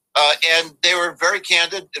leaders, and they were very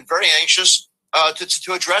candid and very anxious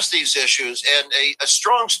to address these issues, and a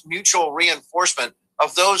strong mutual reinforcement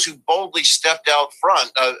of those who boldly stepped out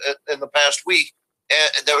front in the past week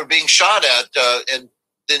that were being shot at, and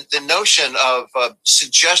the notion of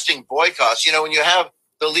suggesting boycotts. You know, when you have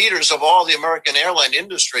the leaders of all the American airline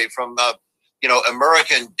industry, from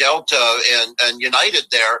American, Delta, and United,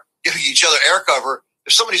 there giving each other air cover.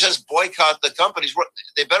 If somebody says boycott the companies,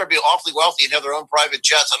 they better be awfully wealthy and have their own private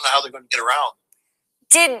jets. I don't know how they're going to get around.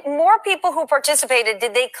 Did more people who participated,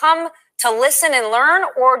 did they come to listen and learn,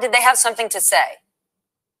 or did they have something to say?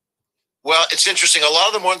 Well, it's interesting. A lot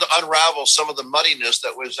of them wanted to unravel some of the muddiness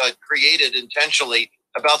that was created intentionally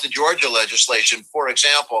about the Georgia legislation, for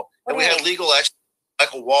example. And we had legal expert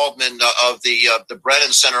Michael Waldman of the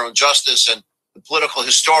Brennan Center on Justice, and the political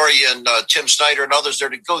historian Tim Snyder and others there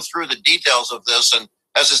to go through the details of this. And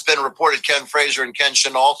as has been reported, Ken Fraser and Ken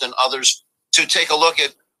Chenault and others to take a look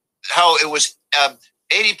at how it was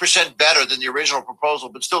 80% better than the original proposal,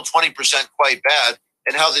 but still 20% quite bad,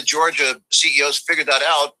 and how the Georgia CEOs figured that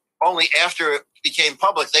out only after it became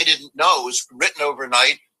public. They didn't know. It was written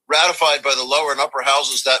overnight, ratified by the lower and upper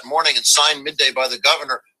houses that morning and signed midday by the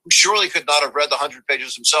governor, who surely could not have read the 100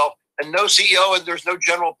 pages himself, and no CEO, and there's no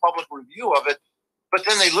general public review of it. But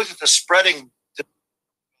then they looked at the spreading to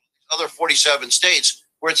other 47 states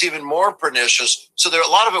where it's even more pernicious. So there, a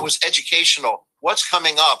lot of it was educational. What's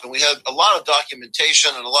coming up? And we had a lot of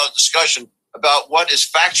documentation and a lot of discussion about what is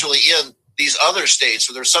factually in these other states.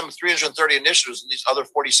 So there's some 330 initiatives in these other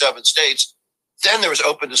 47 states. Then there was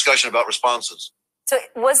open discussion about responses. So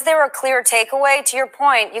was there a clear takeaway? To your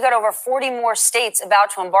point, you got over 40 more states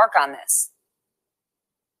about to embark on this.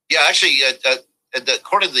 Yeah, actually,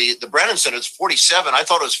 according to the Brennan Center, it's 47. I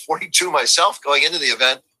thought it was 42 myself going into the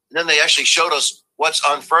event. And then they actually showed us what's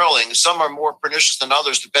unfurling. Some are more pernicious than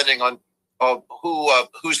others, depending on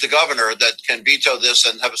who's the governor that can veto this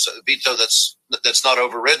and have a veto that's not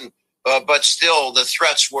overridden. But still, the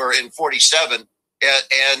threats were in 47.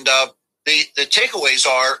 And the takeaways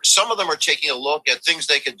are some of them are taking a look at things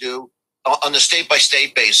they could do on the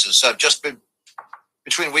state-by-state basis. Just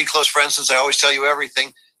between we close friends, since I always tell you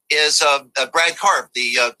everything, is Brad Karp,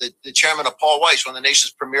 the chairman of Paul Weiss, one of the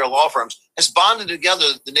nation's premier law firms, has bonded together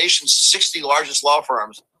the nation's 60 largest law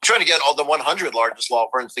firms, trying to get all the 100 largest law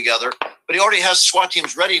firms together. But he already has SWAT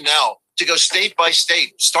teams ready now to go state by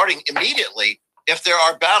state, starting immediately if there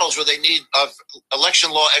are battles where they need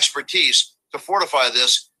election law expertise to fortify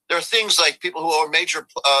this. There are things like people who are major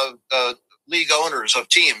league owners of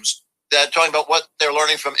teams that talking about what they're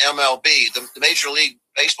learning from MLB, the Major League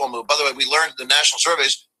Baseball move. By the way, we learned the national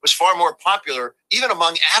surveys was far more popular, even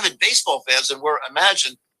among avid baseball fans than were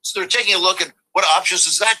imagined. So they're taking a look at what options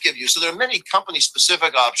does that give you. So there are many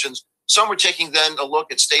company-specific options. Some are taking then a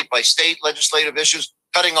look at state-by-state legislative issues,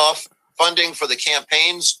 cutting off funding for the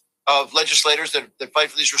campaigns of legislators that fight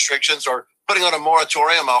for these restrictions, or putting on a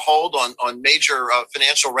moratorium, a hold on major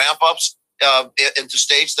financial ramp-ups into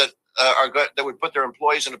states that would put their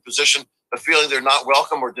employees in a position of feeling they're not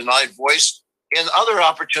welcome or denied voice. And other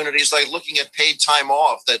opportunities like looking at paid time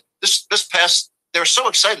off. That this past, they were so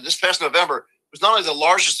excited. This past November was not only the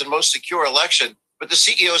largest and most secure election, but the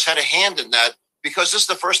CEOs had a hand in that, because this is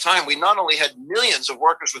the first time we not only had millions of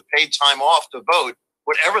workers with paid time off to vote,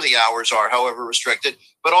 whatever the hours are, however restricted,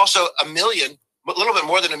 but also a million, a little bit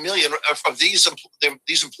more than a million of these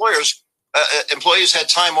employees had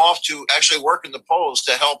time off to actually work in the polls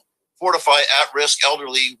to help fortify at-risk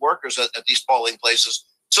elderly workers at these polling places.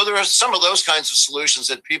 So there are some of those kinds of solutions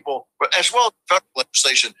that people, as well as federal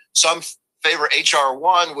legislation, some favor H.R.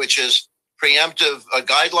 1, which is preemptive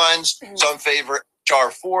guidelines. Mm-hmm. Some favor H.R.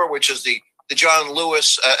 4, which is the John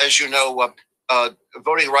Lewis, as you know,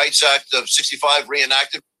 Voting Rights Act of 65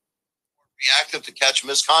 reactive to catch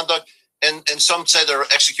misconduct. And some say there are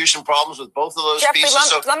execution problems with both of those Jeffrey,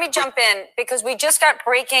 pieces. Let me jump in, because we just got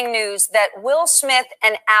breaking news that Will Smith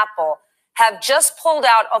and Apple have just pulled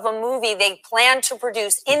out of a movie they planned to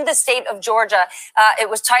produce in the state of Georgia. It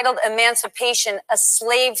was titled Emancipation, a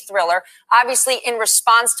slave thriller, obviously in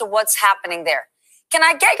response to what's happening there. Can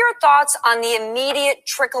I get your thoughts on the immediate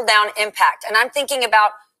trickle-down impact? And I'm thinking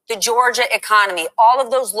about the Georgia economy, all of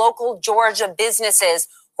those local Georgia businesses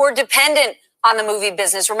who are dependent on the movie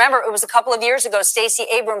business. Remember, it was a couple of years ago, Stacey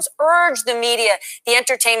Abrams urged the media, the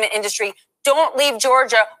entertainment industry, don't leave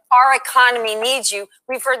Georgia. Our economy needs you.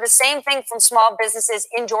 We've heard the same thing from small businesses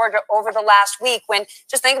in Georgia over the last week when,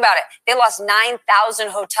 just think about it, they lost 9,000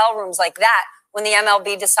 hotel rooms like that when the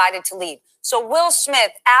MLB decided to leave. So Will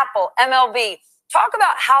Smith, Apple, MLB, talk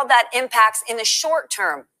about how that impacts in the short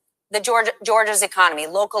term the Georgia's economy,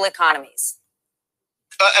 local economies.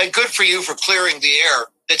 And good for you for clearing the air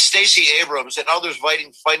that Stacey Abrams and others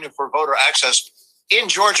fighting for voter access in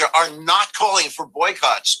Georgia are not calling for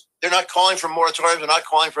boycotts. They're not calling for moratoriums. They're not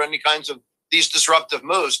calling for any kinds of these disruptive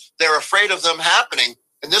moves. They're afraid of them happening.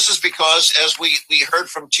 And this is because, as we heard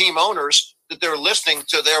from team owners, that they're listening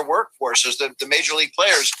to their workforces, the major league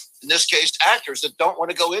players, in this case, actors that don't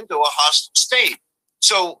want to go into a hostile state.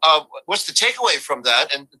 So what's the takeaway from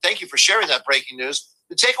that? And thank you for sharing that breaking news.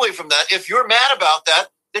 The takeaway from that, if you're mad about that,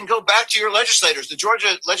 then go back to your legislators. The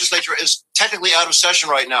Georgia legislature is technically out of session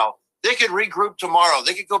right now. They could regroup tomorrow.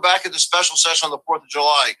 They could go back into special session on the 4th of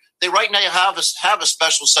July. They right now have a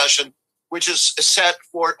special session, which is set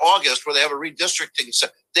for August, where they have a redistricting.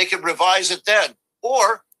 They could revise it then.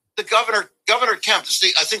 Or the Governor Kemp, this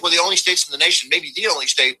is I think one of the only states in the nation, maybe the only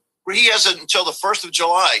state, where he has until the 1st of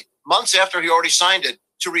July, months after he already signed it,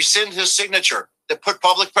 to rescind his signature. That put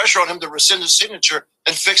public pressure on him to rescind his signature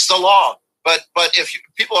and fix the law. But if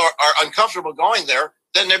people are uncomfortable going there,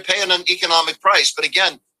 then they're paying an economic price. But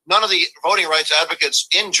again, none of the voting rights advocates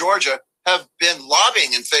in Georgia have been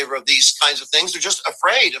lobbying in favor of these kinds of things. They're just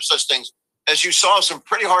afraid of such things. As you saw, some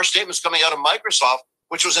pretty harsh statements coming out of Microsoft,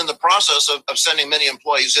 which was in the process of sending many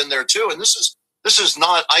employees in there too. And this is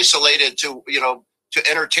not isolated to,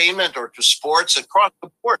 to entertainment or to sports across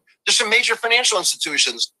the board. There's some major financial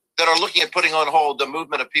institutions that are looking at putting on hold the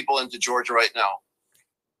movement of people into Georgia right now.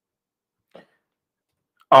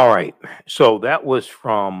 All right. So that was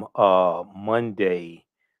from Monday,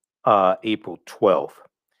 April 12th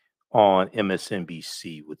on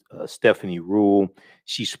MSNBC with Stephanie Rule.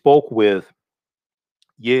 She spoke with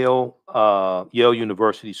Yale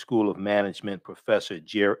University School of Management professor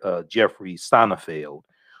Jeffrey Sonnenfeld,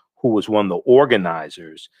 who was one of the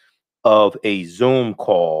organizers of a Zoom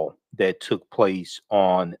call that took place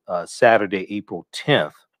on Saturday, April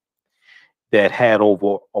 10th, that had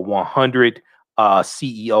over 100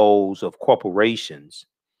 CEOs of corporations,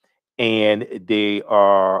 and they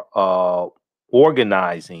are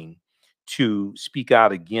organizing to speak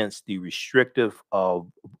out against the restrictive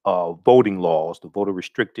voting laws, the voter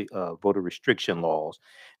restriction laws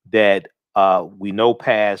that we know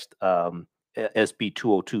passed. SB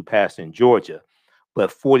 202 passed in Georgia,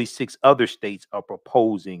 but 46 other states are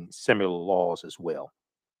proposing similar laws as well.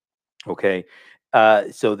 Okay.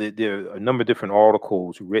 So there are a number of different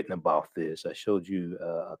articles written about this. I showed you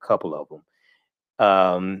a couple of them.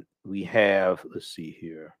 We have, let's see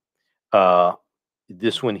here.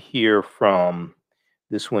 This one is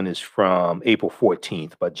from April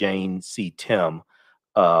 14th by Jane C. Tim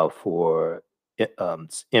for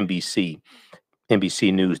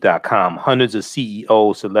NBCnews.com. Hundreds of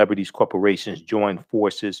CEOs, celebrities, corporations join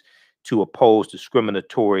forces to oppose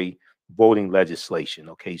discriminatory voting legislation.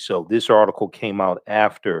 Okay, so this article came out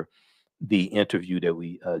after the interview that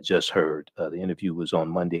we just heard. The interview was on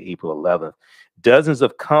Monday, April 11th. Dozens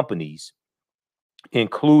of companies,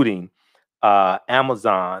 including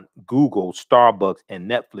Amazon, Google, Starbucks,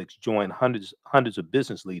 and Netflix, joined hundreds of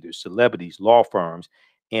business leaders, celebrities, law firms,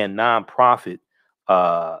 and nonprofit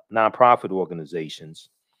organizations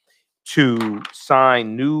to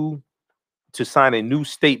sign a new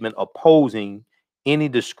statement opposing any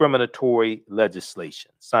discriminatory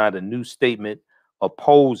legislation. Signed a new statement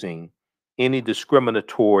opposing any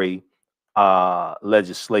discriminatory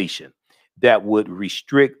legislation that would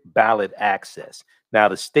restrict ballot access. Now,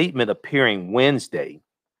 the statement appearing Wednesday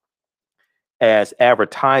as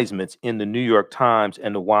advertisements in the New York Times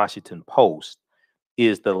and the Washington Post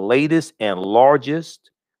is the latest and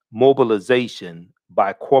largest mobilization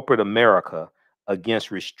by corporate America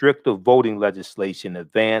against restrictive voting legislation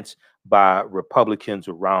advanced by Republicans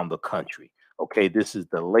around the country. Okay, this is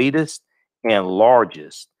the latest and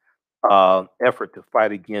largest effort to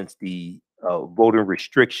fight against the voting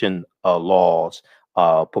restriction laws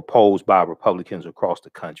proposed by Republicans across the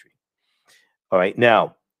country. All right,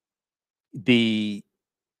 now the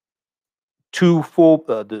two full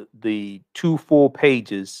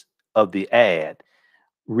pages of the ad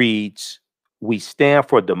reads, "We stand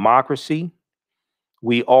for democracy.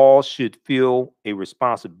 We all should feel a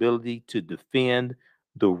responsibility to defend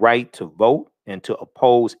the right to vote and to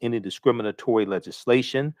oppose any discriminatory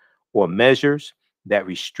legislation or measures that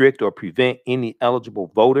restrict or prevent any eligible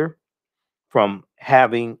voter from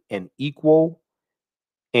having an equal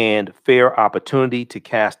and fair opportunity to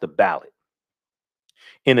cast a ballot."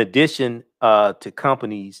 In addition to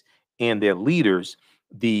companies and their leaders,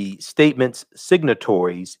 the statement's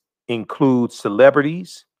signatories include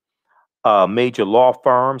celebrities, major law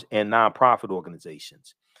firms, and nonprofit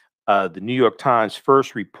organizations. The New York Times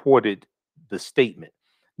first reported the statement.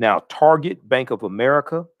 Now, Target, Bank of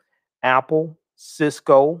America, Apple,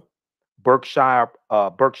 Cisco, Berkshire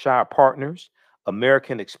Partners,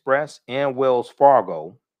 American Express, and Wells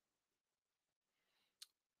Fargo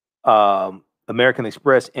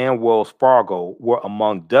were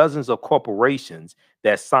among dozens of corporations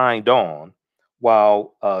that signed on,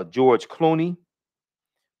 while George Clooney,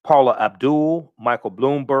 Paula Abdul, Michael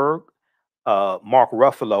Bloomberg, Mark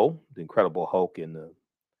Ruffalo, the Incredible Hulk in the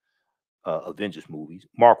Avengers movies,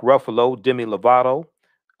 Mark Ruffalo, Demi Lovato,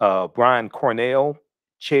 Brian Cornell,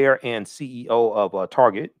 chair and CEO of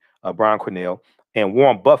Target, Brian Cornell, and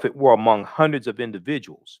Warren Buffett were among hundreds of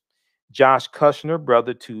individuals. Josh Kushner,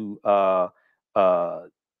 brother to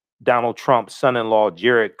Donald Trump's son-in-law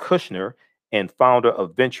Jared Kushner, and founder of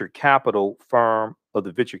the venture capital firm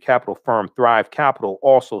Thrive Capital,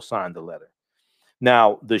 also signed the letter.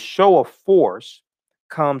 Now, the show of force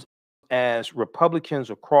comes as Republicans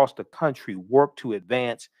across the country work to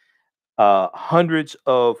advance hundreds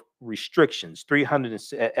of restrictions. 300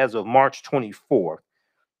 as of March 24th,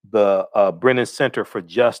 the Brennan Center for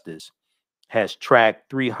Justice has tracked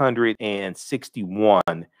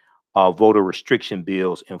 361 voter restriction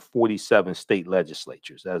bills in 47 state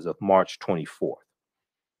legislatures as of March 24th.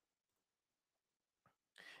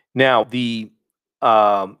 Now, the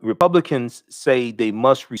Republicans say they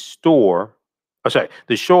must restore. Oh, sorry,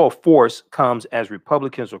 the show of force comes as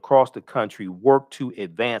Republicans across the country work to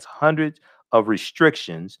advance hundreds of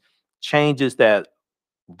restrictions, changes that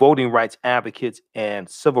voting rights advocates and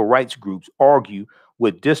civil rights groups argue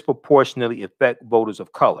would disproportionately affect voters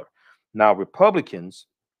of color. Now, Republicans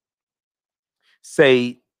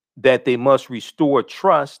say that they must restore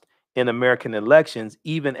trust in American elections,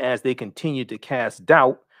 even as they continue to cast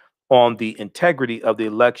doubt on the integrity of the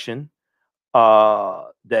election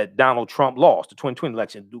that Donald Trump lost, the 2020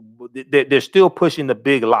 election. They're still pushing the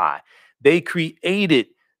big lie. They created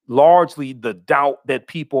largely the doubt that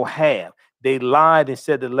people have. They lied and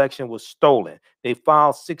said the election was stolen. They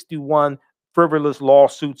filed 61 frivolous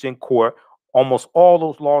lawsuits in court. Almost all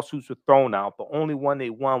those lawsuits were thrown out. The only one they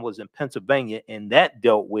won was in Pennsylvania, and that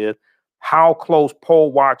dealt with how close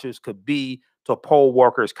poll watchers could be to poll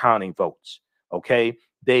workers counting votes. Okay,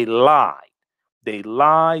 they lied. They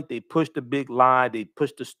lied. They pushed the big lie. They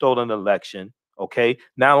pushed the stolen election. Okay.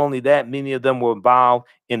 Not only that, many of them were involved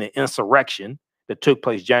in an insurrection that took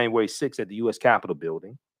place January 6th at the U.S. Capitol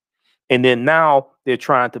building. And then now they're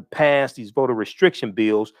trying to pass these voter restriction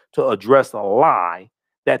bills to address a lie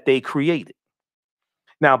that they created.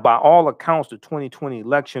 Now, by all accounts, the 2020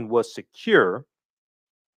 election was secure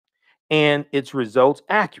and its results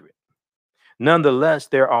accurate. Nonetheless,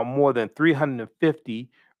 there are more than 350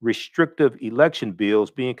 restrictive election bills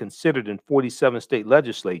being considered in 47 state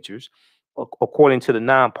legislatures, according to the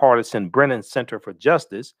nonpartisan Brennan Center for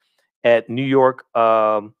Justice at New York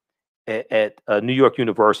New York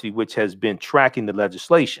University, which has been tracking the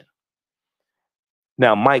legislation.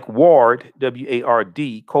 Now, Mike Ward,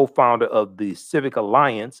 W-A-R-D, co-founder of the Civic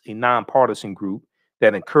Alliance, a nonpartisan group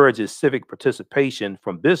that encourages civic participation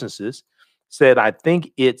from businesses, said, I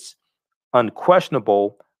think it's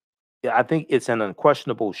unquestionable. I think it's an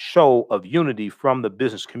unquestionable show of unity from the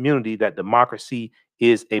business community that democracy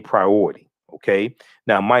is a priority. Okay.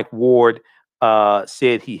 Now, Mike Ward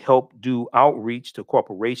said he helped do outreach to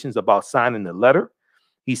corporations about signing the letter.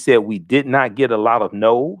 He said, we did not get a lot of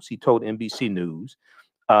no's. He told NBC News.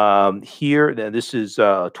 This is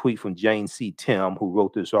a tweet from Jane C. Tim, who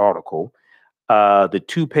wrote this article. The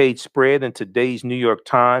two-page spread in today's New York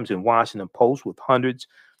Times and Washington Post with hundreds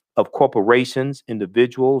of corporations,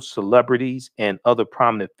 individuals, celebrities, and other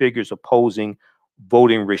prominent figures opposing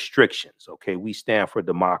voting restrictions. Okay, we stand for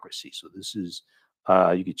democracy. So this is,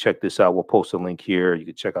 you can check this out. We'll post a link here. You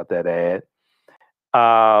can check out that ad.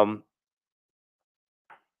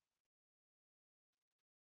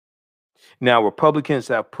 Now, Republicans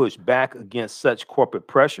have pushed back against such corporate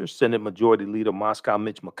pressure. Senate Majority Leader Moscow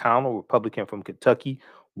Mitch McConnell, Republican from Kentucky,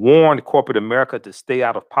 warned corporate America to stay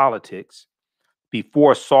out of politics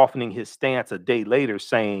before softening his stance a day later,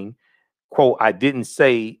 saying, quote, I didn't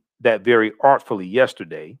say that very artfully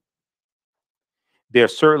yesterday. They're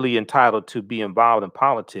certainly entitled to be involved in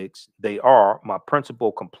politics. They are. My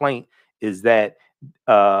principal complaint is that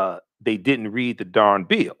they didn't read the darn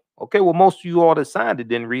bill. Okay, well, most of you all that signed it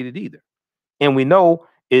didn't read it either. And we know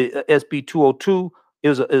SB 202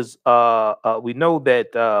 we know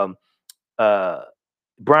that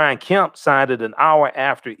Brian Kemp signed it an hour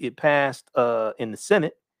after it passed in the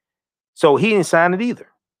Senate. So he didn't sign it either.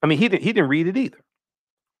 I mean, he didn't read it either.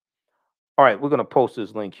 All right, we're going to post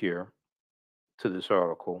this link here to this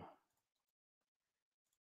article.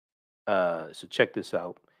 So check this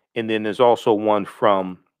out. And then there's also one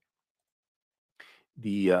from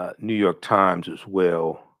the New York Times as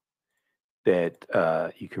well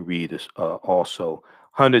that you can read this also.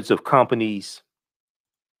 Hundreds of companies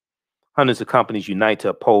unite to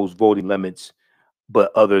oppose voting limits,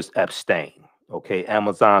 but others abstain. Okay,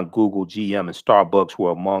 Amazon, Google, GM, and Starbucks were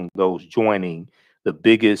among those joining the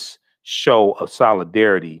biggest show of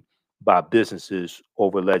solidarity by businesses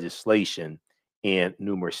over legislation in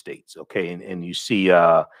numerous states. Okay, and you see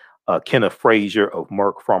Kenneth Frazier of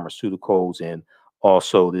Merck Pharmaceuticals, and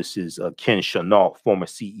also this is Ken Chenault, former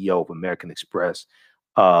CEO of American Express,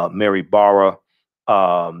 Mary Barra,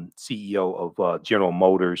 CEO of General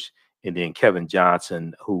Motors, and then Kevin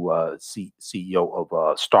Johnson, who CEO of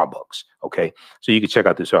Starbucks. Okay, so you can check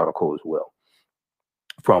out this article as well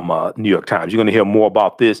from New York Times. You're going to hear more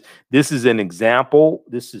about this. This is an example.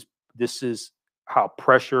 This is how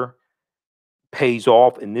pressure pays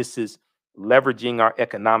off, and this is leveraging our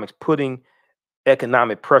economics, putting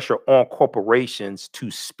economic pressure on corporations to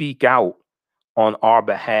speak out on our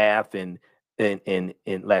behalf, and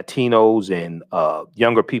Latinos and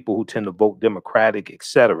younger people who tend to vote Democratic,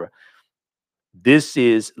 etc. This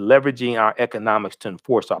is leveraging our economics to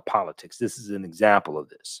enforce our politics. This is an example of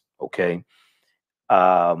this. Okay.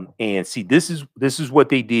 And see, this is what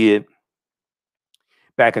they did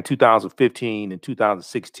back in 2015 and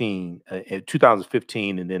 2016, and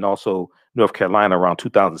 2015, and then also North Carolina around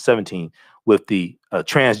 2017 with the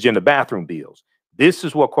transgender bathroom bills. This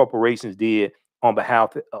is what corporations did on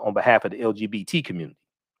behalf of the LGBT community.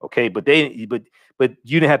 Okay, but but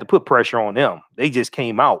you didn't have to put pressure on them. They just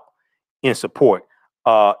came out in support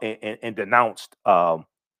and denounced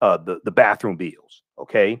the bathroom bills.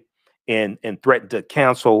 Okay, and threatened to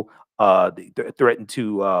cancel threatened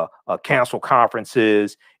to cancel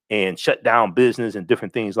conferences and shut down business and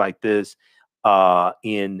different things like this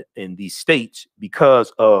in these states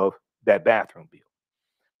because of that bathroom bill.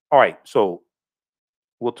 All right, so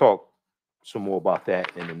we'll talk some more about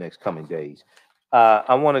that in the next coming days.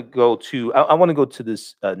 I want to go to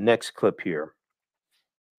this next clip here.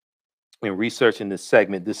 In researching this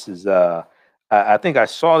segment, this is I think I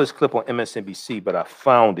saw this clip on MSNBC, but I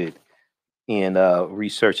found it in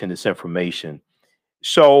researching this information.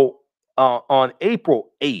 So on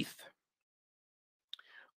April 8th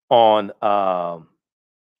on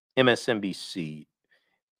MSNBC,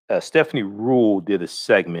 Stephanie Rule did a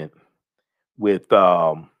segment with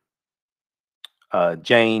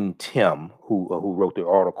Jane Tim, who wrote the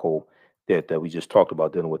article that we just talked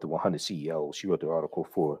about dealing with the 100 CEOs. She wrote the article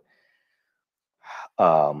for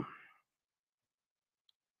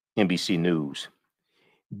NBC News.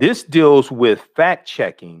 This deals with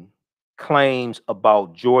fact-checking claims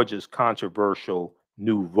about Georgia's controversial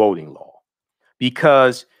new voting law,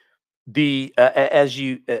 because the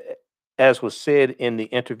as was said in the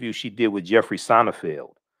interview she did with Jeffrey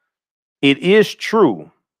Sonnenfeld, it is true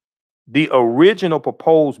the original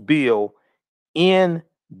proposed bill in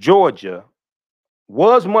Georgia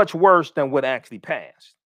was much worse than what actually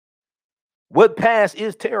passed. What passed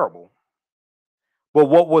is terrible, but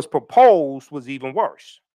what was proposed was even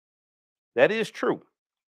worse. That is true.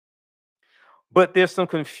 But there's some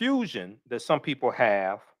confusion that some people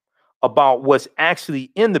have about what's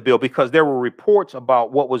actually in the bill, because there were reports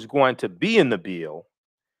about what was going to be in the bill,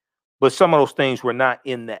 but some of those things were not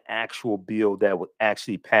in the actual bill that was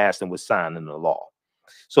actually passed and was signed into law.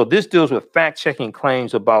 So this deals with fact-checking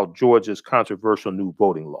claims about Georgia's controversial new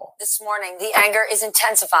voting law. This morning, the anger is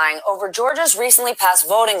intensifying over Georgia's recently passed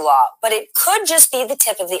voting law, but it could just be the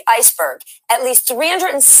tip of the iceberg. At least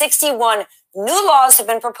 361 new laws have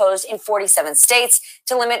been proposed in 47 states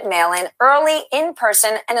to limit mail-in, early,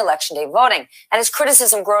 in-person, and election day voting. And as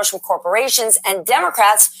criticism grows from corporations and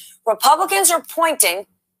Democrats, Republicans are pointing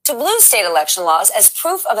to blue state election laws as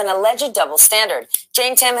proof of an alleged double standard.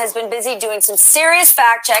 Jane Tim has been busy doing some serious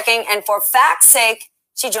fact-checking, and for fact's sake,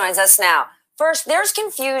 she joins us now. First, there's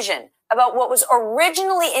confusion about what was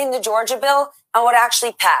originally in the Georgia bill and what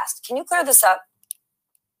actually passed. Can you clear this up?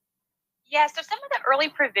 Yeah, so some of the early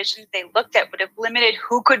provisions they looked at would have limited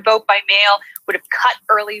who could vote by mail, would have cut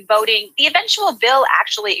early voting. The eventual bill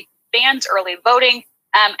actually expands early voting,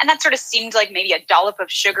 and that sort of seemed like maybe a dollop of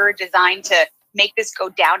sugar designed to make this go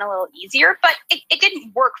down a little easier, but it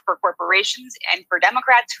didn't work for corporations and for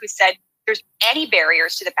Democrats who said there's any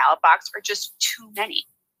barriers to the ballot box are just too many.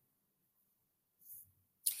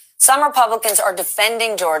 Some Republicans are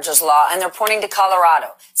defending Georgia's law, and they're pointing to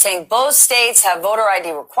Colorado, saying both states have voter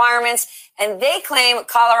ID requirements, and they claim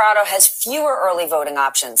Colorado has fewer early voting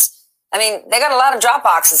options. I mean, they got a lot of drop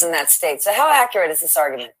boxes in that state. So how accurate is this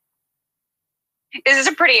argument? This is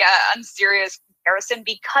a pretty unserious comparison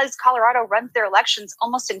because Colorado runs their elections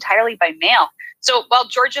almost entirely by mail. So while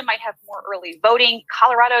Georgia might have more early voting,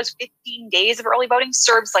 Colorado's 15 days of early voting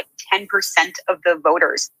serves like 10% of the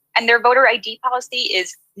voters. And their voter ID policy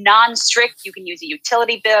is non-strict. You can use a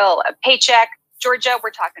utility bill, a paycheck. Georgia, we're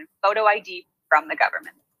talking photo ID from the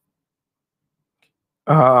government.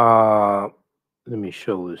 Let me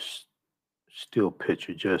show this still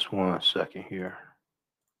picture just 1 second here.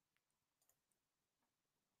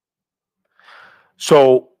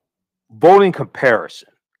 So voting comparison,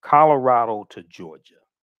 Colorado to Georgia,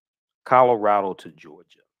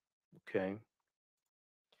 okay?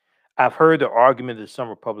 I've heard the argument that some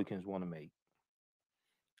Republicans want to make.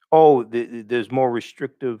 Oh, there's more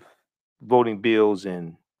restrictive voting bills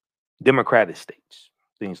in Democratic states,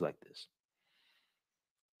 things like this.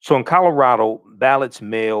 So in Colorado, ballots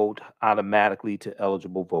mailed automatically to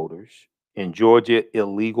eligible voters. In Georgia,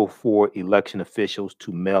 illegal for election officials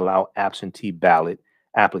to mail out absentee ballot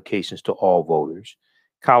applications to all voters.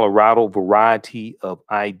 Colorado, a variety of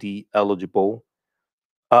ID eligible,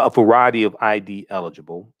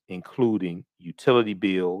 including utility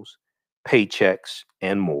bills, paychecks,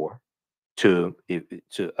 and more,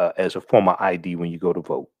 as a form of ID when you go to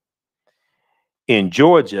vote. In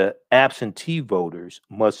Georgia, absentee voters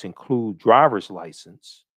must include driver's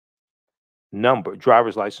license number,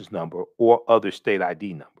 or other state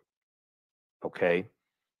ID number. Okay.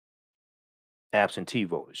 Absentee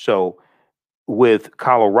voters. So with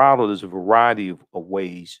Colorado, there's a variety of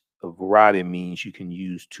ways, a variety of means you can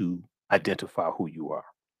use to identify who you are.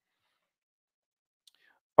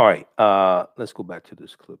 All right, let's go back to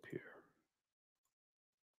this clip here.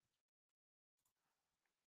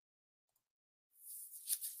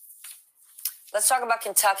 Let's talk about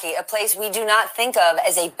Kentucky, a place we do not think of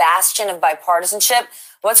as a bastion of bipartisanship.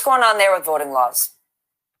 What's going on there with voting laws?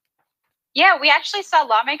 Yeah, we actually saw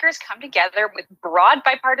lawmakers come together with broad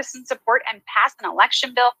bipartisan support and pass an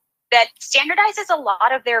election bill that standardizes a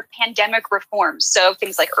lot of their pandemic reforms. So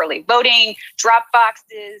things like early voting, drop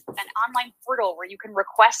boxes, an online portal where you can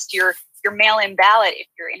request your mail-in ballot if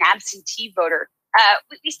you're an absentee voter.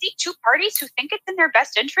 We see two parties who think it's in their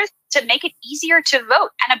best interest to make it easier to vote.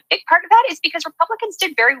 And a big part of that is because Republicans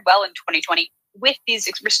did very well in 2020 with these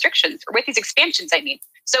restrictions, or with these expansions, I mean.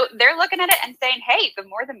 So they're looking at it and saying, hey, the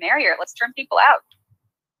more the merrier. Let's turn people out.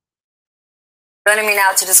 Joining me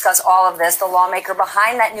now to discuss all of this, the lawmaker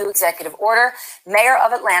behind that new executive order, Mayor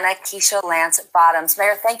of Atlanta, Keisha Lance Bottoms.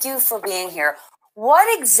 Mayor, thank you for being here. What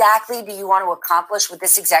exactly do you want to accomplish with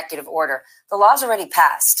this executive order? The law's already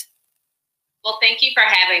passed. Well, thank you for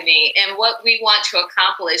having me. And what we want to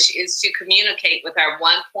accomplish is to communicate with our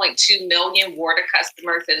 1.2 million water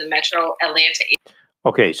customers in the metro Atlanta.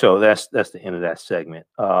 Okay, so that's the end of that segment.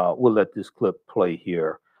 We'll let this clip play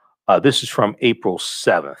here. This is from April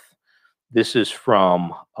 7th. This is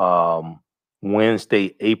from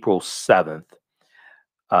Wednesday, April 7th.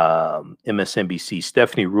 MSNBC.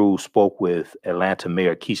 Stephanie Rule spoke with Atlanta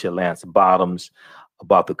Mayor Keisha Lance Bottoms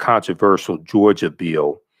about the controversial Georgia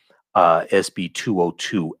bill, SB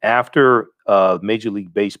 202, after Major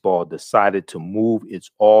League Baseball decided to move its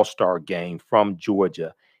All-Star game from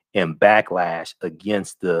Georgia in backlash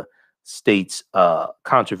against the state's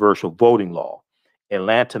controversial voting law.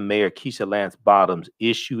 Atlanta Mayor Keisha Lance Bottoms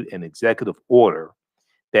issued an executive order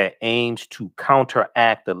that aims to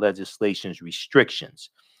counteract the legislation's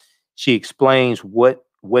restrictions. She explains what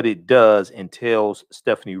it does and tells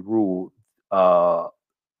Stephanie Rule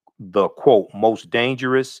the, quote, most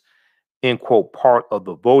dangerous, end quote, part of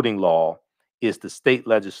the voting law is the state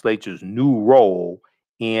legislature's new role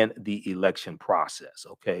in the election process.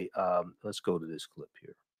 Okay, let's go to this clip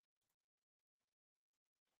here.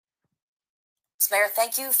 Mayor,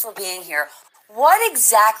 thank you for being here. What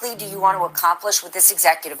exactly do you want to accomplish with this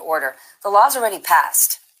executive order? The law's already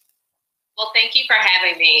passed. Well, thank you for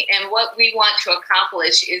having me. And what we want to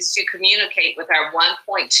accomplish is to communicate with our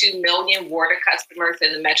 1.2 million water customers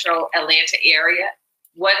in the metro Atlanta area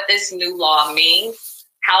what this new law means,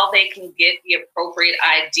 how they can get the appropriate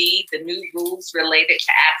ID, the new rules related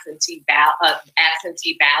to absentee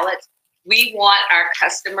ballots. We want our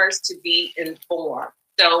customers to be informed.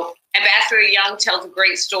 So Ambassador Young tells a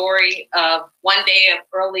great story of one day of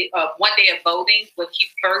voting when he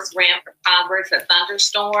first ran for Congress, a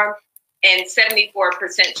thunderstorm, and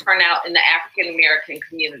 74% turnout in the African American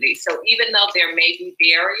community. So even though there may be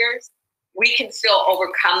barriers, we can still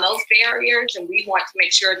overcome those barriers, and we want to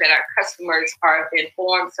make sure that our customers are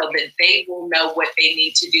informed so that they will know what they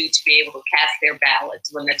need to do to be able to cast their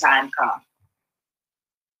ballots when the time comes.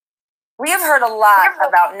 We have heard a lot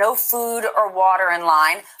about no food or water in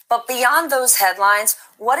line, but beyond those headlines,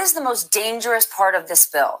 what is the most dangerous part of this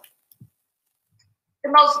bill?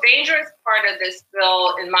 The most dangerous part of this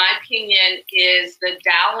bill, in my opinion, is the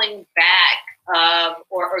dialing back of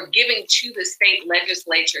or giving to the state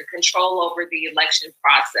legislature control over the election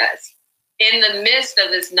process. In the midst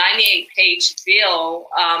of this 98-page bill,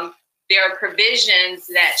 there are provisions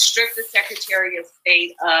that strip the Secretary of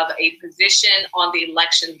State of a position on the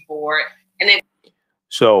election board.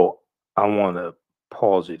 So I want to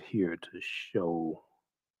pause it here to show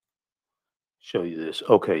you this.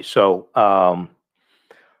 Okay, so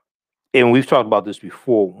and we've talked about this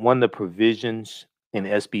before. One of the provisions in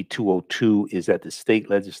SB 202 is that the state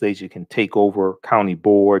legislature can take over county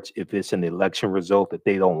boards if it's an election result that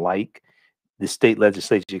they don't like. The state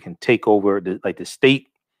legislature can take over the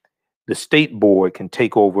state board can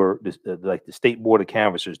take over the state board of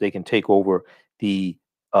canvassers. They can take over the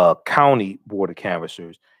county board of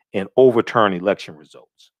canvassers and overturn election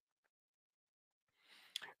results.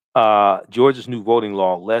 Georgia's new voting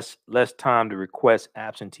law, less time to request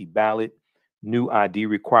absentee ballot, new ID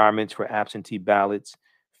requirements for absentee ballots,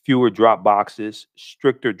 fewer drop boxes,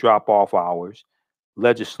 stricter drop-off hours.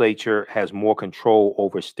 Legislature has more control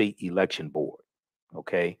over state election board.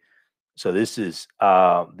 Okay, so this is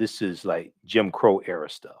like Jim Crow era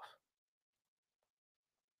stuff.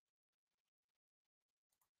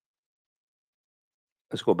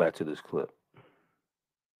 Let's go back to this clip.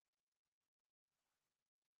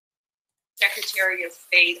 Secretary of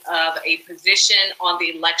State of a position on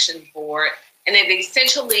the election board, and it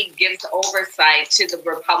essentially gives oversight to the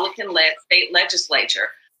Republican-led state legislature.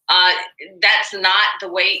 That's not the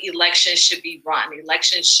way elections should be run.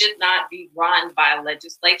 Elections should not be run by a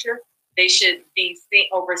legislature. They should be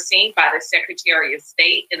overseen by the Secretary of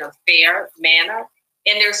State in a fair manner.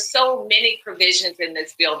 And there's so many provisions in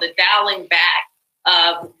this bill. The dialing back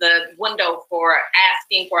of the window for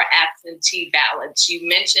asking for absentee ballots. You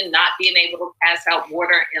mentioned not being able to pass out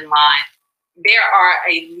water in line. There are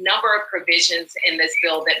a number of provisions in this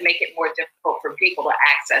bill that make it more difficult for people to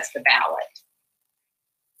access the ballot.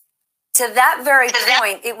 To that very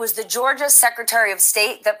point, it was the Georgia Secretary of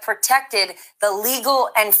State that protected the legal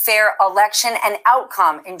and fair election and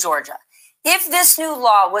outcome in Georgia. If this new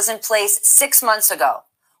law was in place 6 months ago,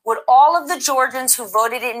 would all of the Georgians who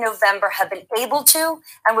voted in November have been able to,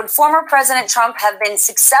 and would former President Trump have been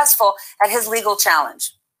successful at his legal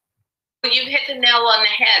challenge? You hit the nail on the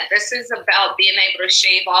head. This is about being able to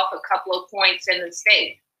shave off a couple of points in the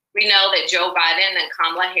state. We know that Joe Biden and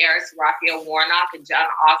Kamala Harris, Raphael Warnock, and John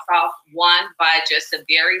Ossoff won by just a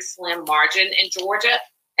very slim margin in Georgia.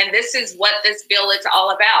 And this is what this bill is all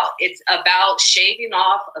about. It's about shaving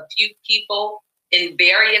off a few people in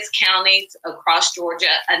various counties across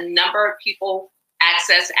Georgia. A number of people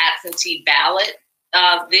access absentee ballot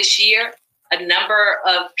this year. A number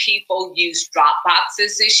of people use drop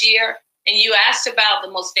boxes this year. And you asked about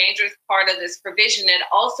the most dangerous part of this provision. It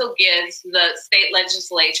also gives the state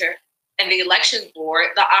legislature and the election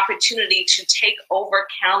board the opportunity to take over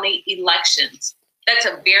county elections. That's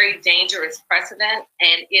a very dangerous precedent,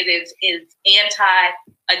 and it is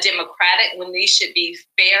anti-democratic when these should be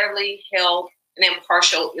fairly held and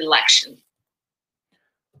impartial elections.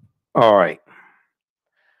 All right.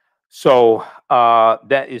 So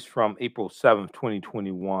that is from April 7th,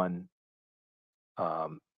 2021.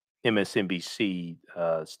 MSNBC,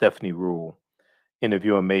 Stephanie Rule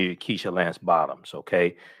interviewing Mayor Keisha Lance Bottoms.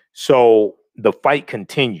 Okay. So the fight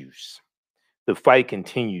continues. The fight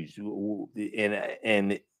continues.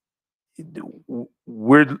 And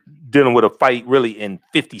we're dealing with a fight really in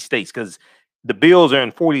 50 states because the bills are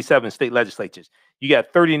in 47 state legislatures. You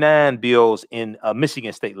got 39 bills in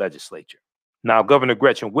Michigan state legislature. Now, Governor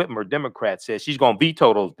Gretchen Whitmer, Democrat, says she's going to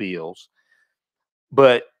veto those bills.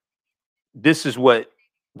 But this is what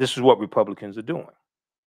Republicans are doing.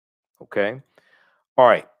 Okay. All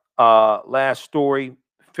right. Last story,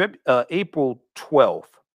 April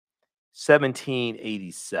 12th,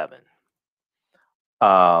 1787.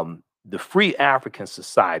 The Free African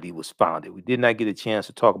Society was founded. We did not get a chance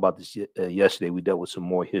to talk about this yesterday. We dealt with some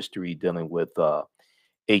more history dealing with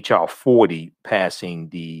HR 40 passing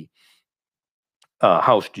the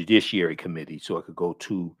House Judiciary Committee so it could go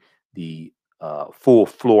to the full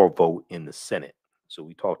floor vote in the Senate. So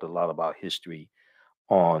we talked a lot about history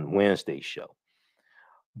on Wednesday's show.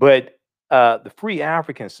 But the Free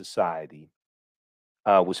African Society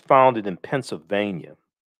was founded in Pennsylvania,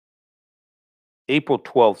 April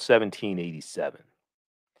 12, 1787,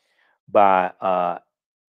 by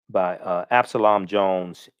Absalom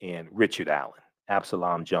Jones and Richard Allen.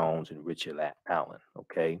 Absalom Jones and Richard Allen,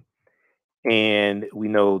 okay? And we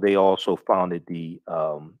know they also founded the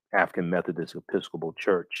African Methodist Episcopal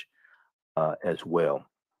Church as well.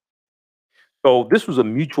 So this was a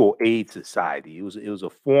mutual aid society. It was a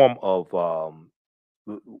form of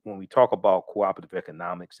when we talk about cooperative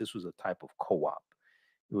economics, this was a type of co-op.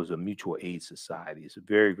 It was a mutual aid society. It's a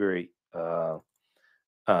very, very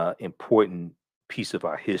important piece of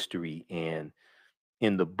our history. And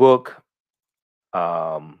in the book,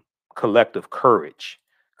 Collective Courage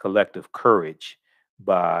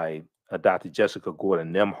by Dr. Jessica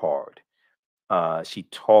Gordon Nemhard, she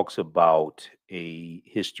talks about a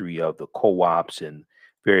history of the co-ops and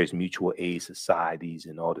various mutual aid societies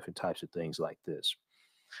and all different types of things like this.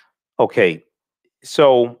 Okay,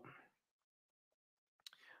 so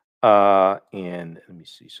and let me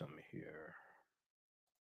see something here.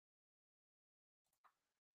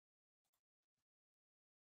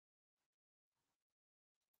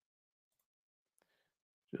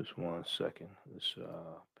 Just 1 second. This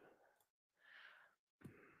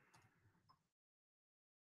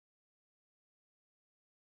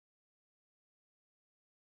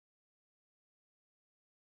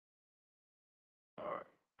all right.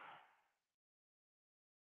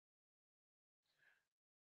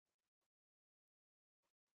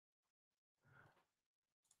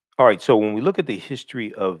 All right, so when we look at the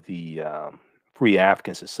history of the Free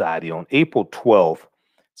African Society, on April 12th,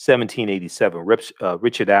 1787,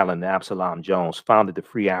 Richard Allen and Absalom Jones founded the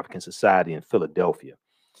Free African Society in Philadelphia.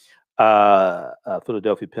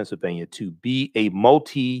 Philadelphia, Pennsylvania, to be a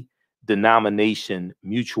multi-denomination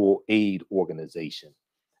mutual aid organization.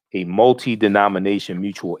 A multi-denomination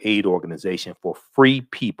mutual aid organization for free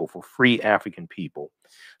people, for free African people,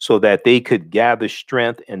 so that they could gather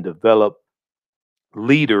strength and develop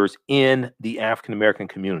leaders in the African American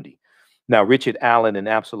community. Now, Richard Allen and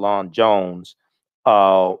Absalom Jones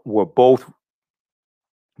were both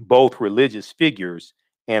religious figures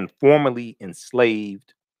and formerly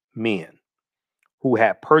enslaved men who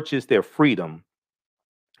had purchased their freedom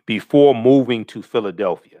before moving to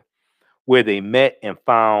Philadelphia, where they met and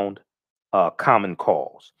found common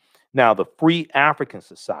cause. Now, the Free African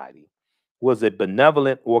Society was a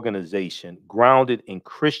benevolent organization grounded in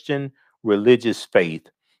Christian religious faith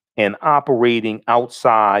and operating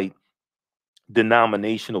outside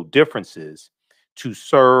denominational differences to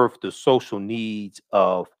serve the social needs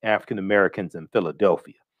of African Americans in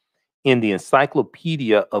Philadelphia. In the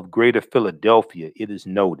Encyclopedia of Greater Philadelphia, it is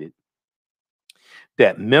noted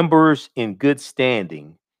that members in good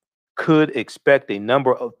standing could expect a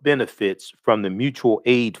number of benefits from the Mutual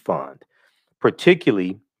Aid Fund,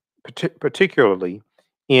 particularly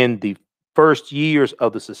in the first years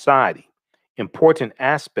of the society. Important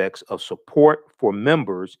aspects of support for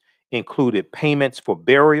members included payments for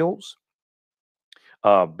burials,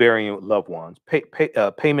 burying loved ones,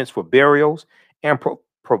 payments for burials, and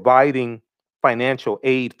providing financial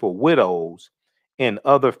aid for widows and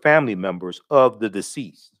other family members of the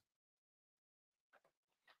deceased.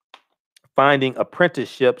 Finding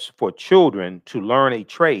apprenticeships for children to learn a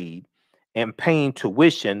trade, and paying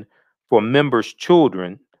tuition for members'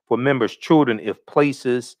 children if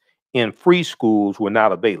places in free schools were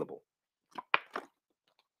not available.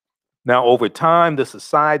 Now, over time,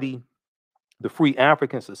 the Free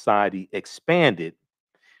African Society expanded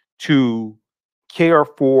to care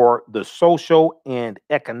for the social and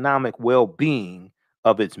economic well-being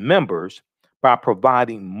of its members by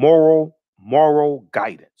providing moral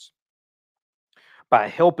guidance, by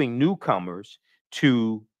helping newcomers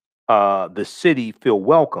to the city feel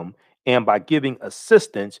welcome, and by giving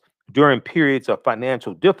assistance during periods of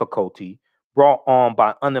financial difficulty brought on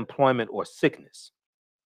by unemployment or sickness.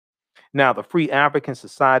 Now, the Free African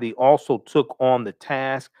Society also took on the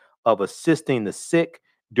task of assisting the sick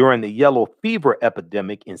during the yellow fever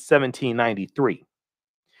epidemic in 1793.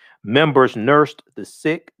 Members nursed the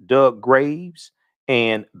sick, dug graves,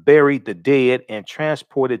 and buried the dead, and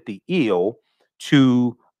transported the ill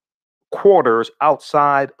to quarters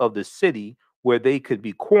outside of the city where they could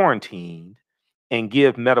be quarantined and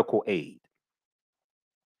give medical aid.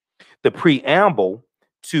 The preamble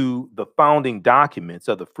to the founding documents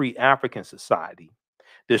of the Free African Society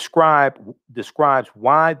describes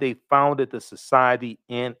why they founded the society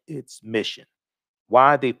and its mission.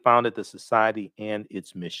 Why they founded the society and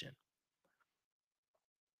its mission.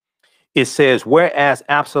 It says, whereas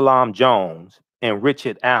Absalom Jones and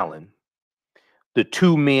Richard Allen, the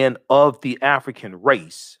two men of the African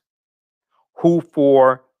race, who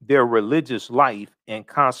for their religious life and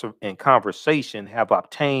conversation have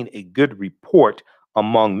obtained a good report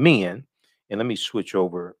among men. And let me switch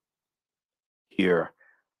over here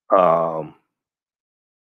so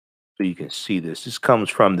you can see this. This comes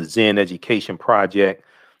from the Zen Education Project.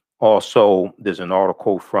 Also, there's an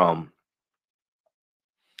article from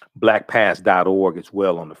blackpast.org as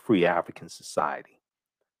well on the Free African Society.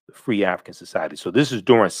 The Free African Society. So this is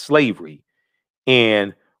during slavery,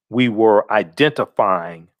 and we were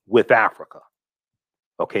identifying with Africa.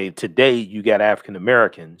 Okay, today you got African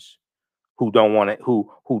Americans who don't want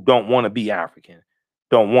to be African,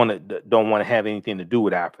 don't want to have anything to do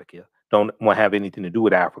with Africa, don't want to have anything to do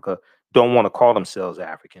with Africa, don't want to call themselves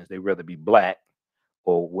Africans. They rather be black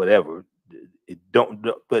or whatever.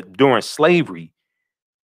 But during slavery,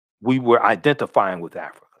 we were identifying with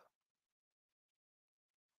Africa.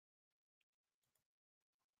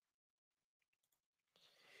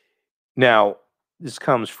 Now, this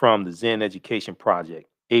comes from the Zen Education Project,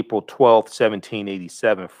 April 12th,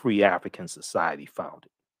 1787, Free African Society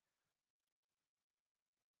founded.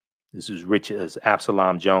 This is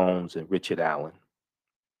Absalom Jones and Richard Allen.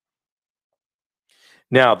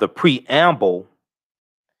 Now, the preamble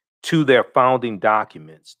to their founding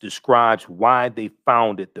documents describes why they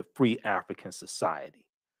founded the Free African Society.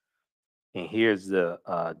 And here's the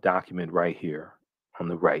document right here on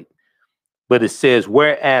the right. But it says,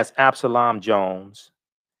 whereas Absalom Jones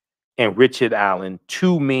and Richard Allen,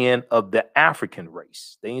 two men of the African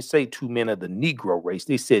race. They didn't say two men of the Negro race.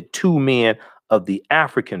 They said two men of the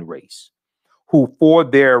African race, who for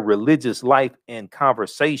their religious life and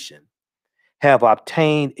conversation have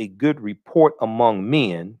obtained a good report among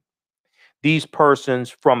men. these persons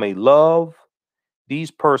from a love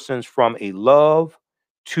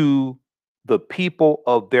to the people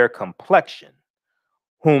of their complexion,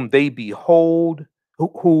 whom they behold,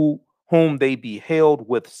 whom they beheld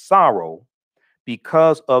with sorrow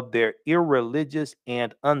because of their irreligious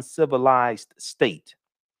and uncivilized state,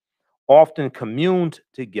 often communed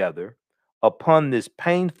together upon this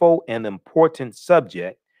painful and important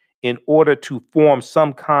subject in order to form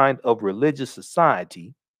some kind of religious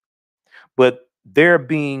society, but there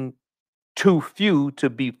being too few to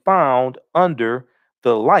be found under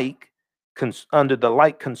the like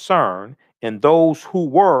concern, and those who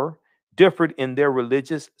were differed in their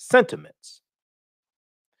religious sentiments.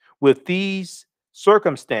 With these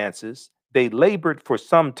circumstances, they labored for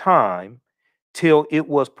some time till it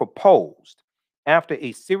was proposed, after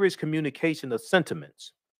a serious communication of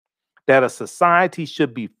sentiments, that a society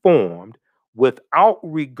should be formed without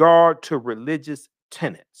regard to religious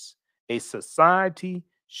tenets. A society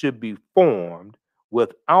should be formed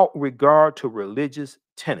without regard to religious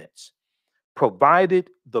tenets, provided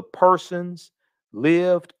the persons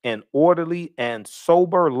lived an orderly and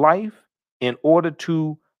sober life in order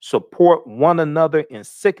to support one another in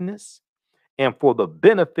sickness and for the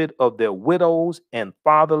benefit of their widows and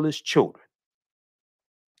fatherless children.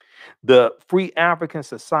 The Free African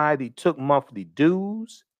Society took monthly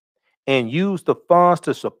dues and used the funds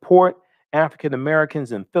to support African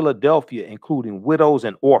Americans in Philadelphia, including widows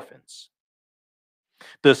and orphans.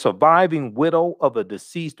 The surviving widow of a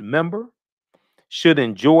deceased member should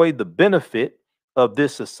enjoy the benefit of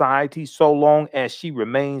this society so long as she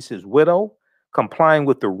remains his widow, complying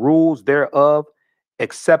with the rules thereof,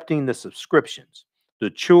 accepting the subscriptions. The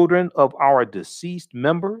children of our deceased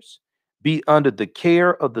members be under the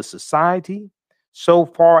care of the society so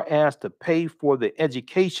far as to pay for the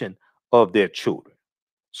education of their children.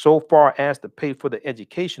 So far as to pay for the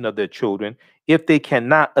education of their children if they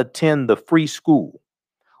cannot attend the free school.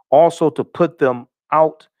 Also to put them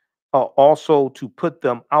out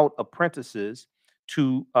apprentices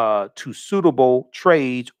to suitable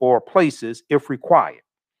trades or places if required.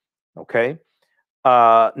 Okay.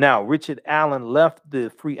 Now, Richard Allen left the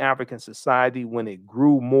Free African Society when it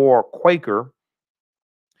grew more Quaker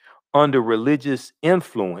under religious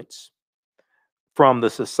influence from the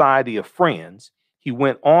Society of Friends. He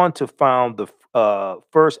went on to found the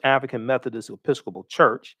First African Methodist Episcopal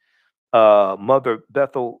Church, Mother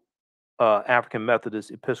Bethel African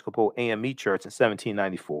Methodist Episcopal AME Church in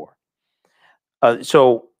 1794.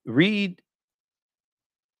 So read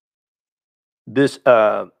this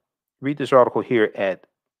article here at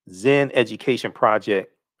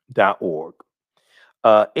zeneducationproject.org.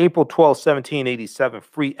 April 12, 1787,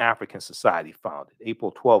 Free African Society founded.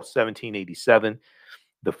 April 12, 1787,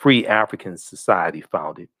 the Free African Society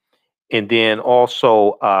founded. And then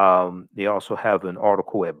also, they also have an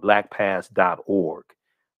article at blackpast.org,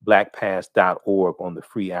 blackpast.org on the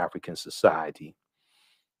Free African Society.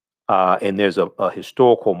 And there's a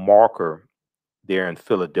historical marker there in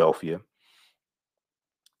Philadelphia.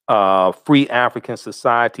 Free African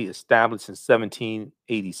Society established in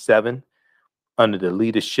 1787 under the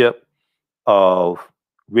leadership of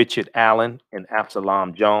Richard Allen and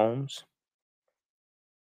Absalom Jones.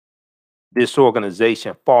 This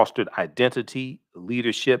organization fostered identity,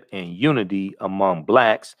 leadership, and unity among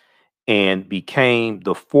Blacks and became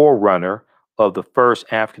the forerunner of the first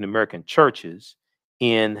African American churches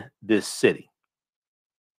in this city.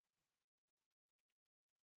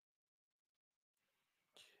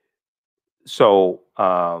 So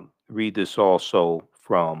read this also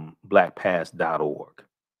from blackpast.org.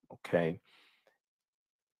 Okay.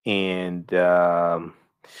 And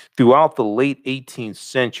throughout the late 18th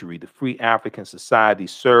century, the Free African Society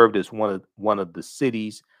served as one of the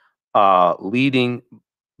city's leading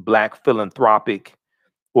Black philanthropic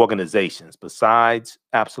organizations. Besides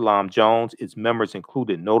Absalom Jones, its members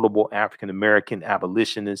included notable African American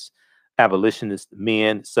abolitionist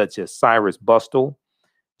men such as Cyrus Bustle,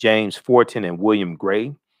 James Forten, and William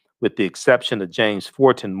Gray. With the exception of James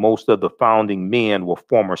Forten, most of the founding men were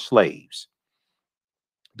former slaves.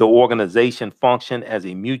 The organization functioned as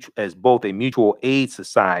both a mutual aid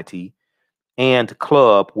society and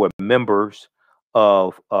club where members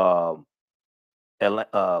of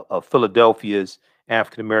Philadelphia's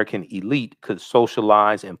African American elite could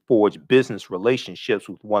socialize and forge business relationships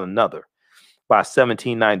with one another. By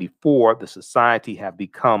 1794, the society had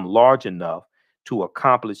become large enough to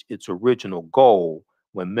accomplish its original goal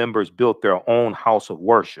when members built their own house of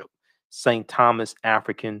worship, St. Thomas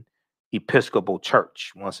African Episcopal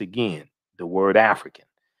Church. Once again, the word African.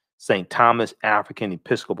 St. Thomas African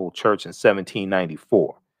Episcopal Church in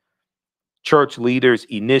 1794. church leaders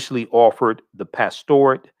initially offered the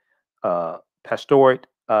pastorate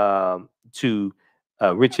to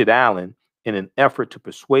Richard Allen in an effort to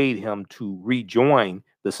persuade him to rejoin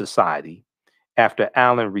the society. After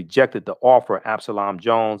Allen rejected the offer, Absalom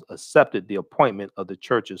Jones accepted the appointment of the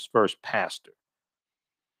church's first pastor.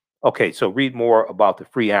 Okay, so read more about the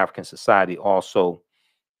Free African Society also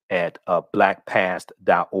at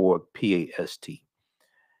blackpast.org, P-A-S-T.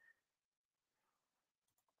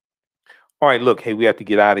 All right, look, hey, we have to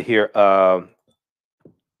get out of here.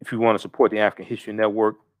 If you want to support the African History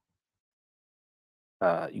Network,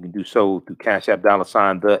 you can do so through Cash App,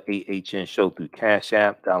 $ the AHN Show through Cash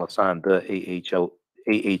App, $ the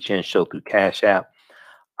AHN Show through Cash App.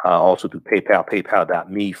 Also through PayPal,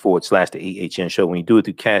 paypal.me/the AHN Show. When you do it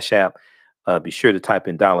through Cash App, be sure to type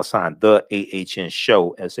in $ the AHN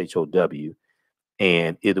Show, SHOW,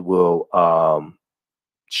 and it will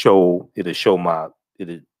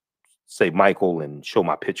it'll say Michael and show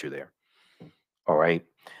my picture there. All right.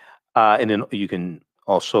 And then you can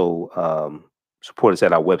also support us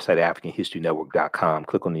at our website, AfricanHistoryNetwork.com.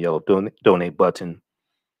 Click on the yellow donate button.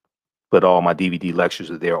 But all my DVD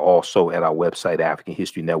lectures are there also at our website,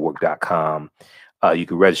 AfricanHistoryNetwork.com. You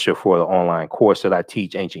can register for the online course that I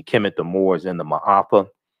teach, Ancient Kemet, the Moors, and the Ma'afa.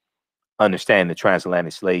 Understanding the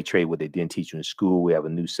transatlantic slave trade, what they didn't teach you in school. We have a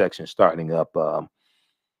new section starting up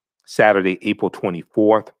Saturday, April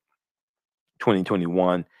 24th,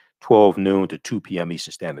 2021, 12 noon to 2 p.m.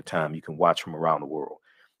 Eastern Standard Time. You can watch from around the world.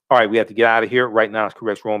 All right, we have to get out of here. Right now, it's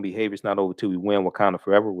correct wrong behavior. It's not over till we win. Wakanda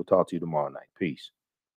forever. We'll talk to you tomorrow night. Peace.